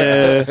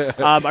to.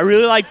 I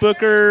really like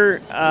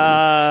Booker.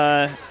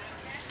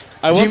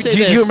 I will say do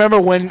this. you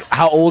remember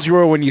how old you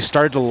were when you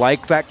started to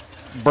like that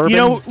bourbon? You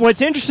know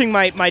what's interesting?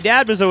 My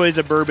dad was always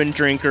a bourbon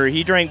drinker.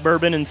 He drank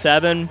bourbon in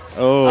 7,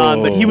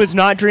 Oh. but he was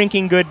not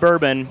drinking good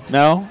bourbon.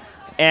 No?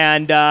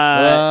 And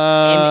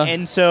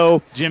and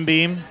so Jim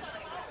Beam?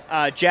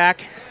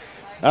 Jack,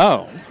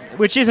 Oh.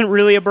 which isn't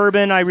really a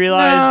bourbon, I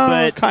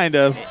realize, kind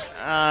of.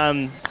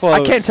 but Close.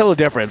 I can't tell the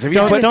difference. If you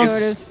put don't-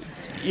 Sort of.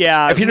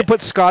 yeah. if you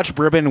put Scotch,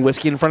 bourbon, and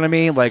whiskey in front of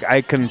me,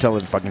 I couldn't tell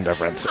the fucking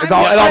difference. It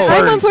I'm all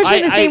burns.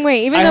 unfortunately the I- same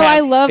way, even I though have- I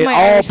love it my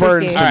all Irish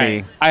burns whiskey. to All me.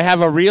 right. I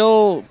have a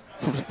real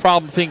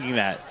problem thinking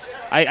that.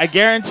 I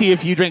guarantee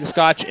if you drink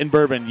Scotch and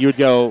bourbon, you would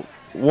go,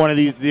 one of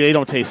these. They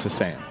don't taste the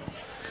same.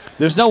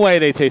 There's no way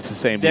they taste the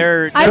same.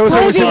 They're I'd probably be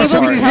able to we tell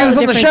do this the on the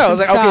difference show. from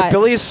Like, okay, Scott.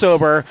 Billy is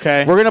sober.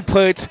 Okay. We're gonna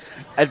put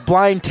a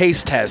blind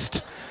taste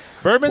test.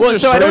 Bourbons Well, are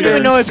so I don't sweeter.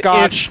 even know if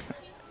Scotch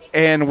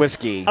and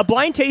whiskey. a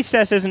blind taste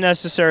test isn't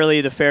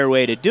necessarily the fair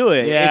way to do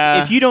it.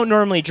 Yeah. If you don't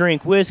normally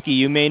drink whiskey,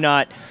 you may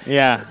not.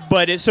 Yeah.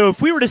 But so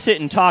if we were to sit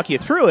and talk you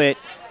through it,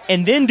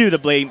 and then do the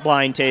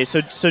blind taste,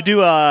 so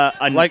do a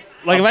Like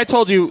if I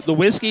told you the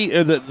whiskey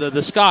or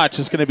the Scotch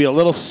is going to be a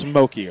little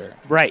smokier.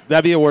 right.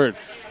 That'd be a word.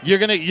 You're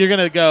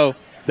gonna go.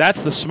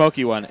 That's the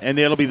smoky one, and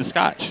it'll be the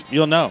Scotch.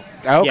 You'll know.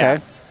 Okay. Yeah.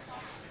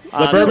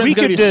 The So bourbon's we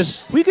gonna could be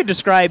we could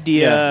describe to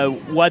you Yeah.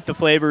 what the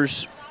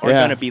flavors are Yeah.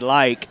 going to be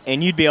like,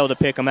 and you'd be able to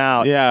pick them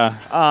out.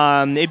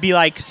 Yeah. It'd be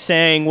like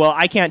saying, well,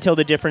 I can't tell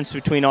the difference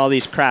between all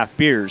these craft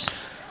beers.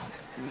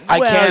 I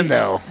Well, can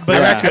though. but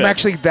you I'm could.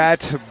 actually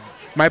that.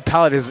 My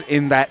palate is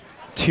in that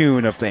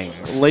tune of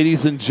things.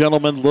 Ladies and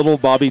gentlemen, little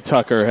Bobby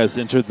Tucker has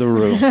entered the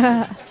room.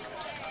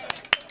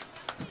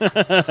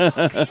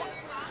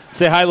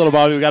 Say hi, little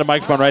Bobby. We got a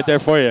microphone right there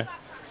for you.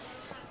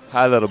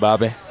 Hi, little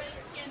Bobby.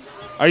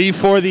 Are you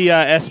for the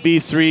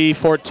SB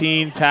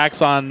 314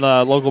 tax on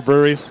local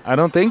breweries? I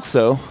don't think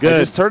so. Good. I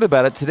just heard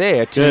about it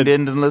today. I tuned Good.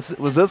 in and was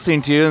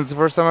listening to you, and it's the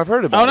first time I've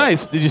heard about Oh, it.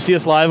 nice. Did you see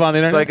us live on the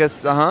It's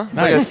internet?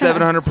 like a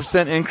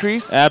 700%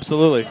 increase.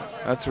 Absolutely.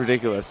 That's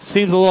ridiculous.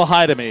 Seems a little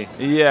high to me.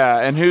 Yeah,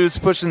 and who's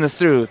pushing this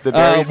through? The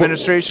Barry well,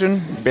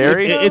 administration?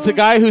 Barry? It's a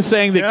guy who's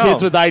saying that Yeah.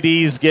 kids with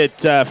IDs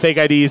get fake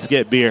IDs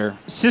get beer.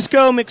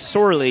 Cisco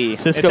McSorley.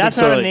 Cisco if that's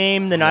not a McSorley.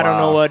 name, then I don't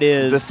know what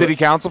is. Is the city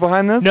council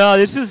behind this? No,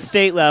 this is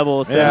state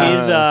level, so Yeah.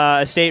 he's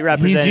a state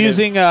representative. He's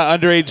using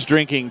underage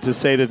drinking to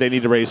say that they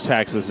need to raise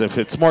taxes. If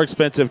it's more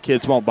expensive,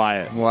 kids won't buy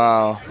it.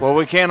 Wow. Well,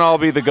 we can't all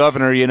be the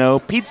governor, you know.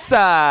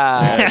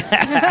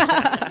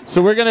 Pizza!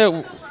 So we're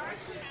gonna.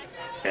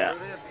 Yeah.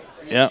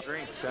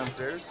 Drinks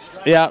downstairs.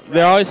 Yeah,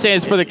 they're always saying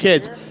it's for the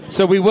kids.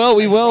 So we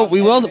will. You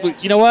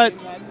know what?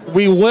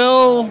 We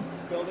will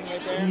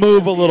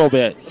move a little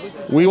bit.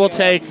 We will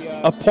take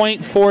a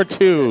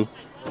 0.42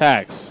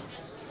 tax.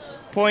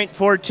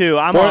 0.42.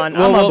 I'm We'll- on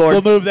we'll, board.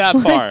 We'll move that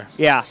far.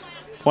 Yeah.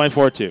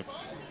 0.42.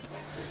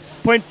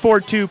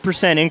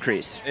 0.42%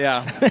 increase.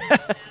 Yeah.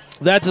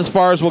 That's as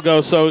far as we'll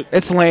go. So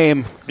It's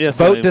lame. Yes,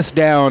 Vote lame. this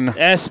down.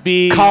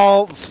 SB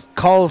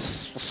Call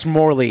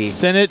Smorley.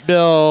 Senate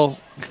Bill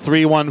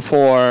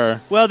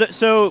 314. Well,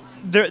 so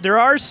there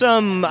are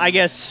some, I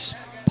guess,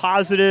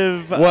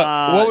 positive.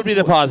 What would be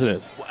the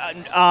positives?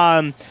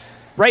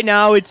 Right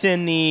now, it's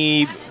in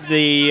the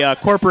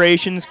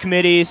Corporations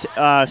Committee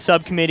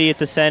subcommittee at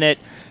the Senate.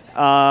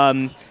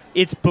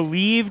 It's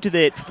believed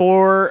that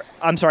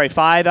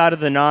 5 out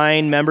of the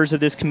 9 members of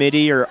this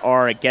committee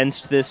are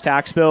against this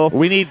tax bill.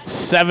 We need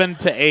 7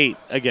 to 8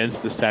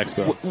 against this tax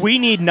bill. We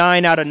need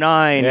 9 out of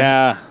 9.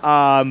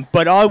 Yeah.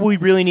 But all we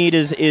really need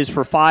is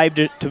for 5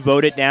 to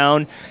vote it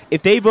down.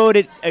 If they vote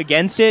it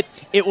against it,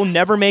 it will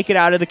never make it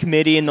out of the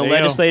committee, and the There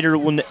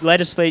you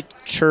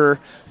legislature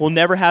will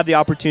never have the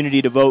opportunity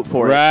to vote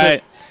for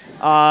Right. it.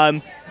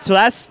 So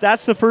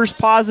that's the first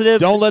positive.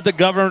 Don't let the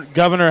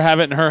governor have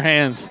it in her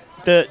hands.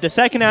 The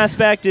second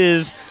aspect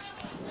is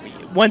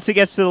once it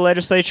gets to the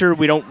legislature,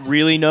 we don't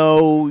really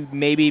know,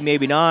 maybe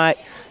not.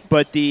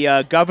 But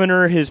the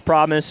governor has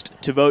promised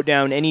to vote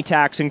down any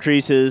tax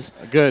increases.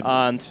 Good.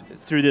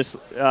 Through this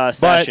But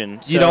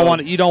session. you don't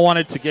want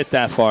it to get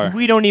that far.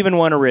 We don't even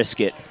want to risk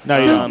it. No,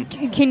 you So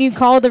don't. can you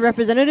call the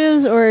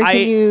representatives, or can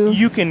you?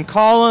 You can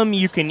call them.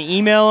 You can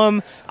email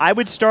them. I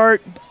would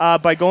start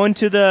by going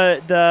to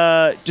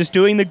the just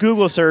doing the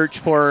Google search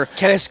for.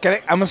 Can I,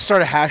 I'm gonna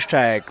start a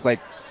hashtag like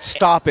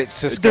stop it,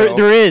 Cisco.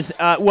 There is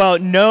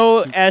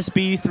no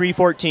SB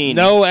 314.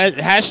 No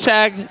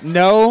hashtag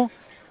no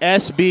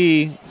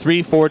SB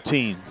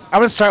 314. I'm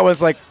gonna start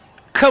with like,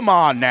 come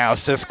on now,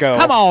 Cisco.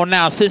 Come on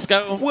now,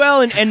 Cisco.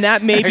 Well, and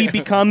that maybe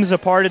becomes a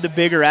part of the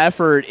bigger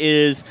effort.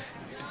 Is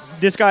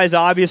this guy's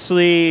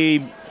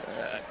obviously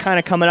kind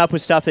of coming up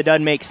with stuff that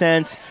doesn't make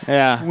sense.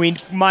 Yeah. We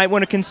might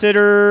want to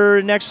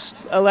consider next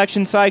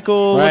election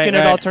cycle looking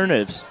at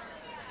alternatives.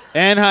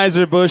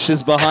 Anheuser-Busch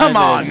is behind Come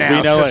on this. now,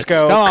 We know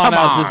Cisco. it. Come on Come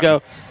now, on.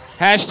 Cisco.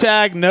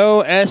 Hashtag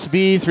no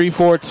SB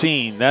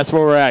 314. That's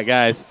where we're at,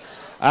 guys.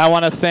 I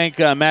want to thank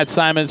Matt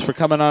Simons for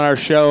coming on our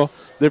show.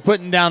 They're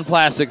putting down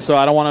plastic, so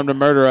I don't want them to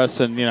murder us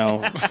and,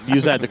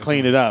 use that to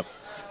clean it up.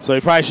 So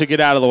we probably should get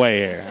out of the way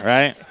here,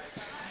 right?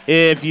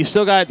 If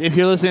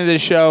you're listening to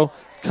this show,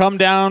 come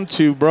down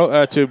to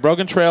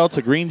Broken Trail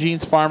to Green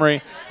Jeans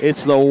Farmery.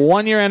 It's the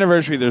 1-year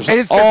anniversary. There's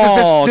And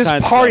all this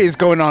kinds party of is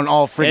going on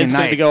all freaking It's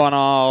going to night. be going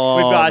all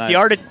We've got night. the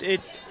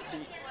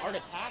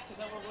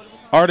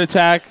Art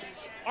Attack.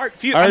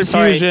 I'm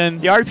sorry. Fusion.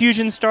 The Art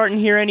Fusion's starting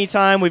here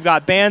anytime. We've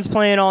got bands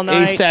playing all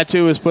night. Ace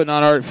Tattoo is putting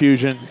on Art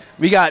Fusion.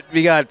 We got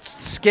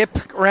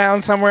Skip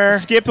around somewhere.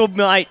 Skip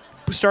might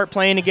start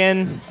playing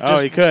again. Oh,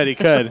 he could.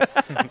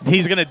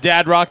 He's going to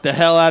dad rock the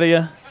hell out of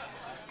you.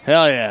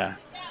 Hell yeah.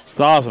 It's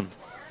awesome.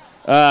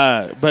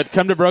 But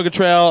come to Broken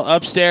Trail.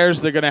 Upstairs,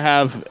 they're going to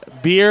have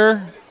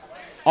beer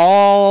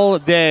all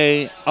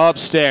day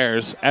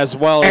upstairs as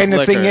well as And the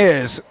liquor. thing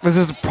is, this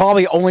is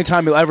probably the only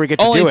time you'll ever get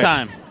to only do it.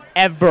 time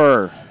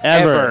Ever.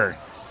 ever.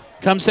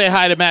 Come say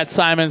hi to Matt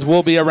Simons.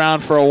 We'll be around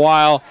for a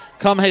while.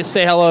 Come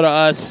say hello to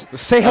us.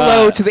 Say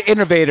hello to the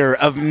innovator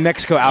of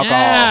Mexico alcohol.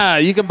 Yeah,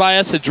 you can buy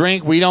us a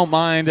drink. We don't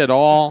mind at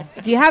all.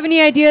 If you have any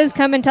ideas,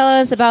 come and tell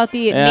us about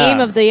the name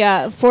of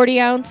the 40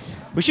 ounce.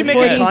 We should make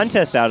a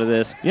contest out of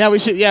this. Yeah, we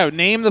should. Yeah,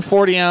 name the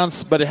 40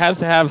 ounce, but it has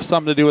to have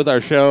something to do with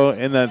our show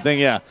and the thing.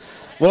 Yeah,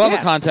 we'll have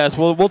a contest.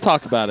 We'll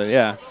talk about it.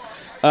 Yeah,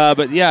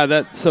 but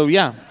yeah,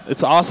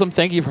 it's awesome.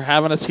 Thank you for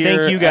having us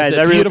here. Thank you, at guys.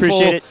 the I really beautiful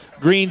appreciate it.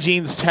 Green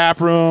Jeans Tap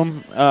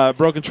Room,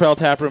 Broken Trail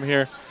Tap Room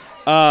here.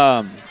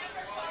 We're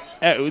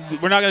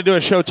not going to do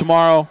a show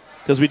tomorrow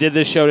because we did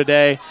this show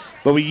today,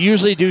 but we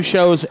usually do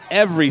shows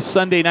every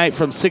Sunday night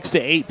from 6 to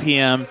 8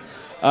 p.m.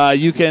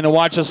 You can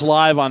watch us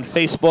live on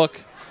Facebook.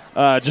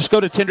 Just go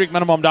to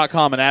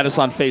tendrickminimum.com and add us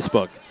on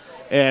Facebook,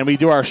 and we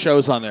do our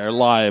shows on there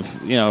live.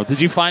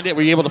 Did you find it?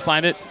 Were you able to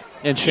find it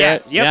and share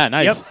it? Yep, Yeah,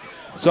 nice. yep.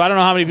 So I don't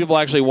know how many people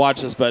actually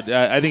watch this, but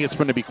I think it's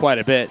going to be quite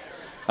a bit.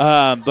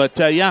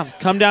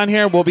 Come down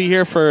here. We'll be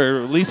here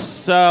for at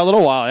least a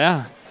little while,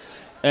 yeah.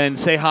 And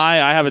say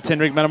hi. I have a 10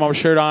 Drink Minimum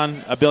shirt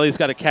on. Billy's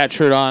got a cat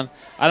shirt on.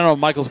 I don't know if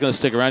Michael's going to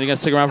stick around. You going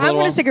to stick around for a I'm little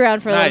while? going to stick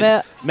around for a Nice. little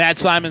bit. Matt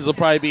Simons will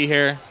probably be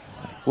here.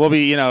 We'll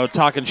be,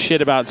 talking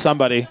shit about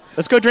somebody.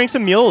 Let's go drink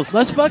some mules.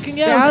 Let's fucking,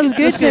 Sounds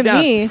good to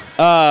down. me.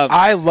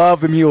 I love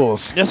the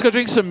mules. Let's go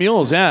drink some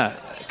mules, yeah.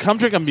 Come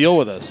drink a mule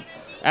with us.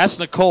 Ask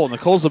Nicole.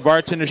 Nicole's the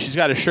bartender. She's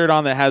got a shirt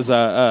on that has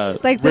a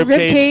Like the rib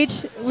cage,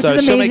 which so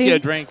is she'll make you a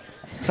amazing. drink.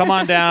 Come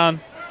on down.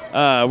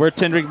 We're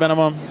 10 Drink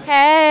Minimum.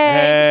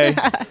 Hey.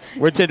 Hey.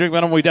 We're 10 Drink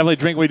Minimum. We definitely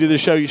drink when we do the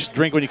show. You should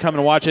drink when you come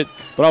and watch it.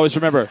 But always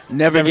remember,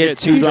 Never get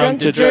too drunk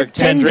to jerk.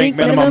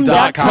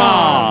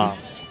 10drinkminimum.com.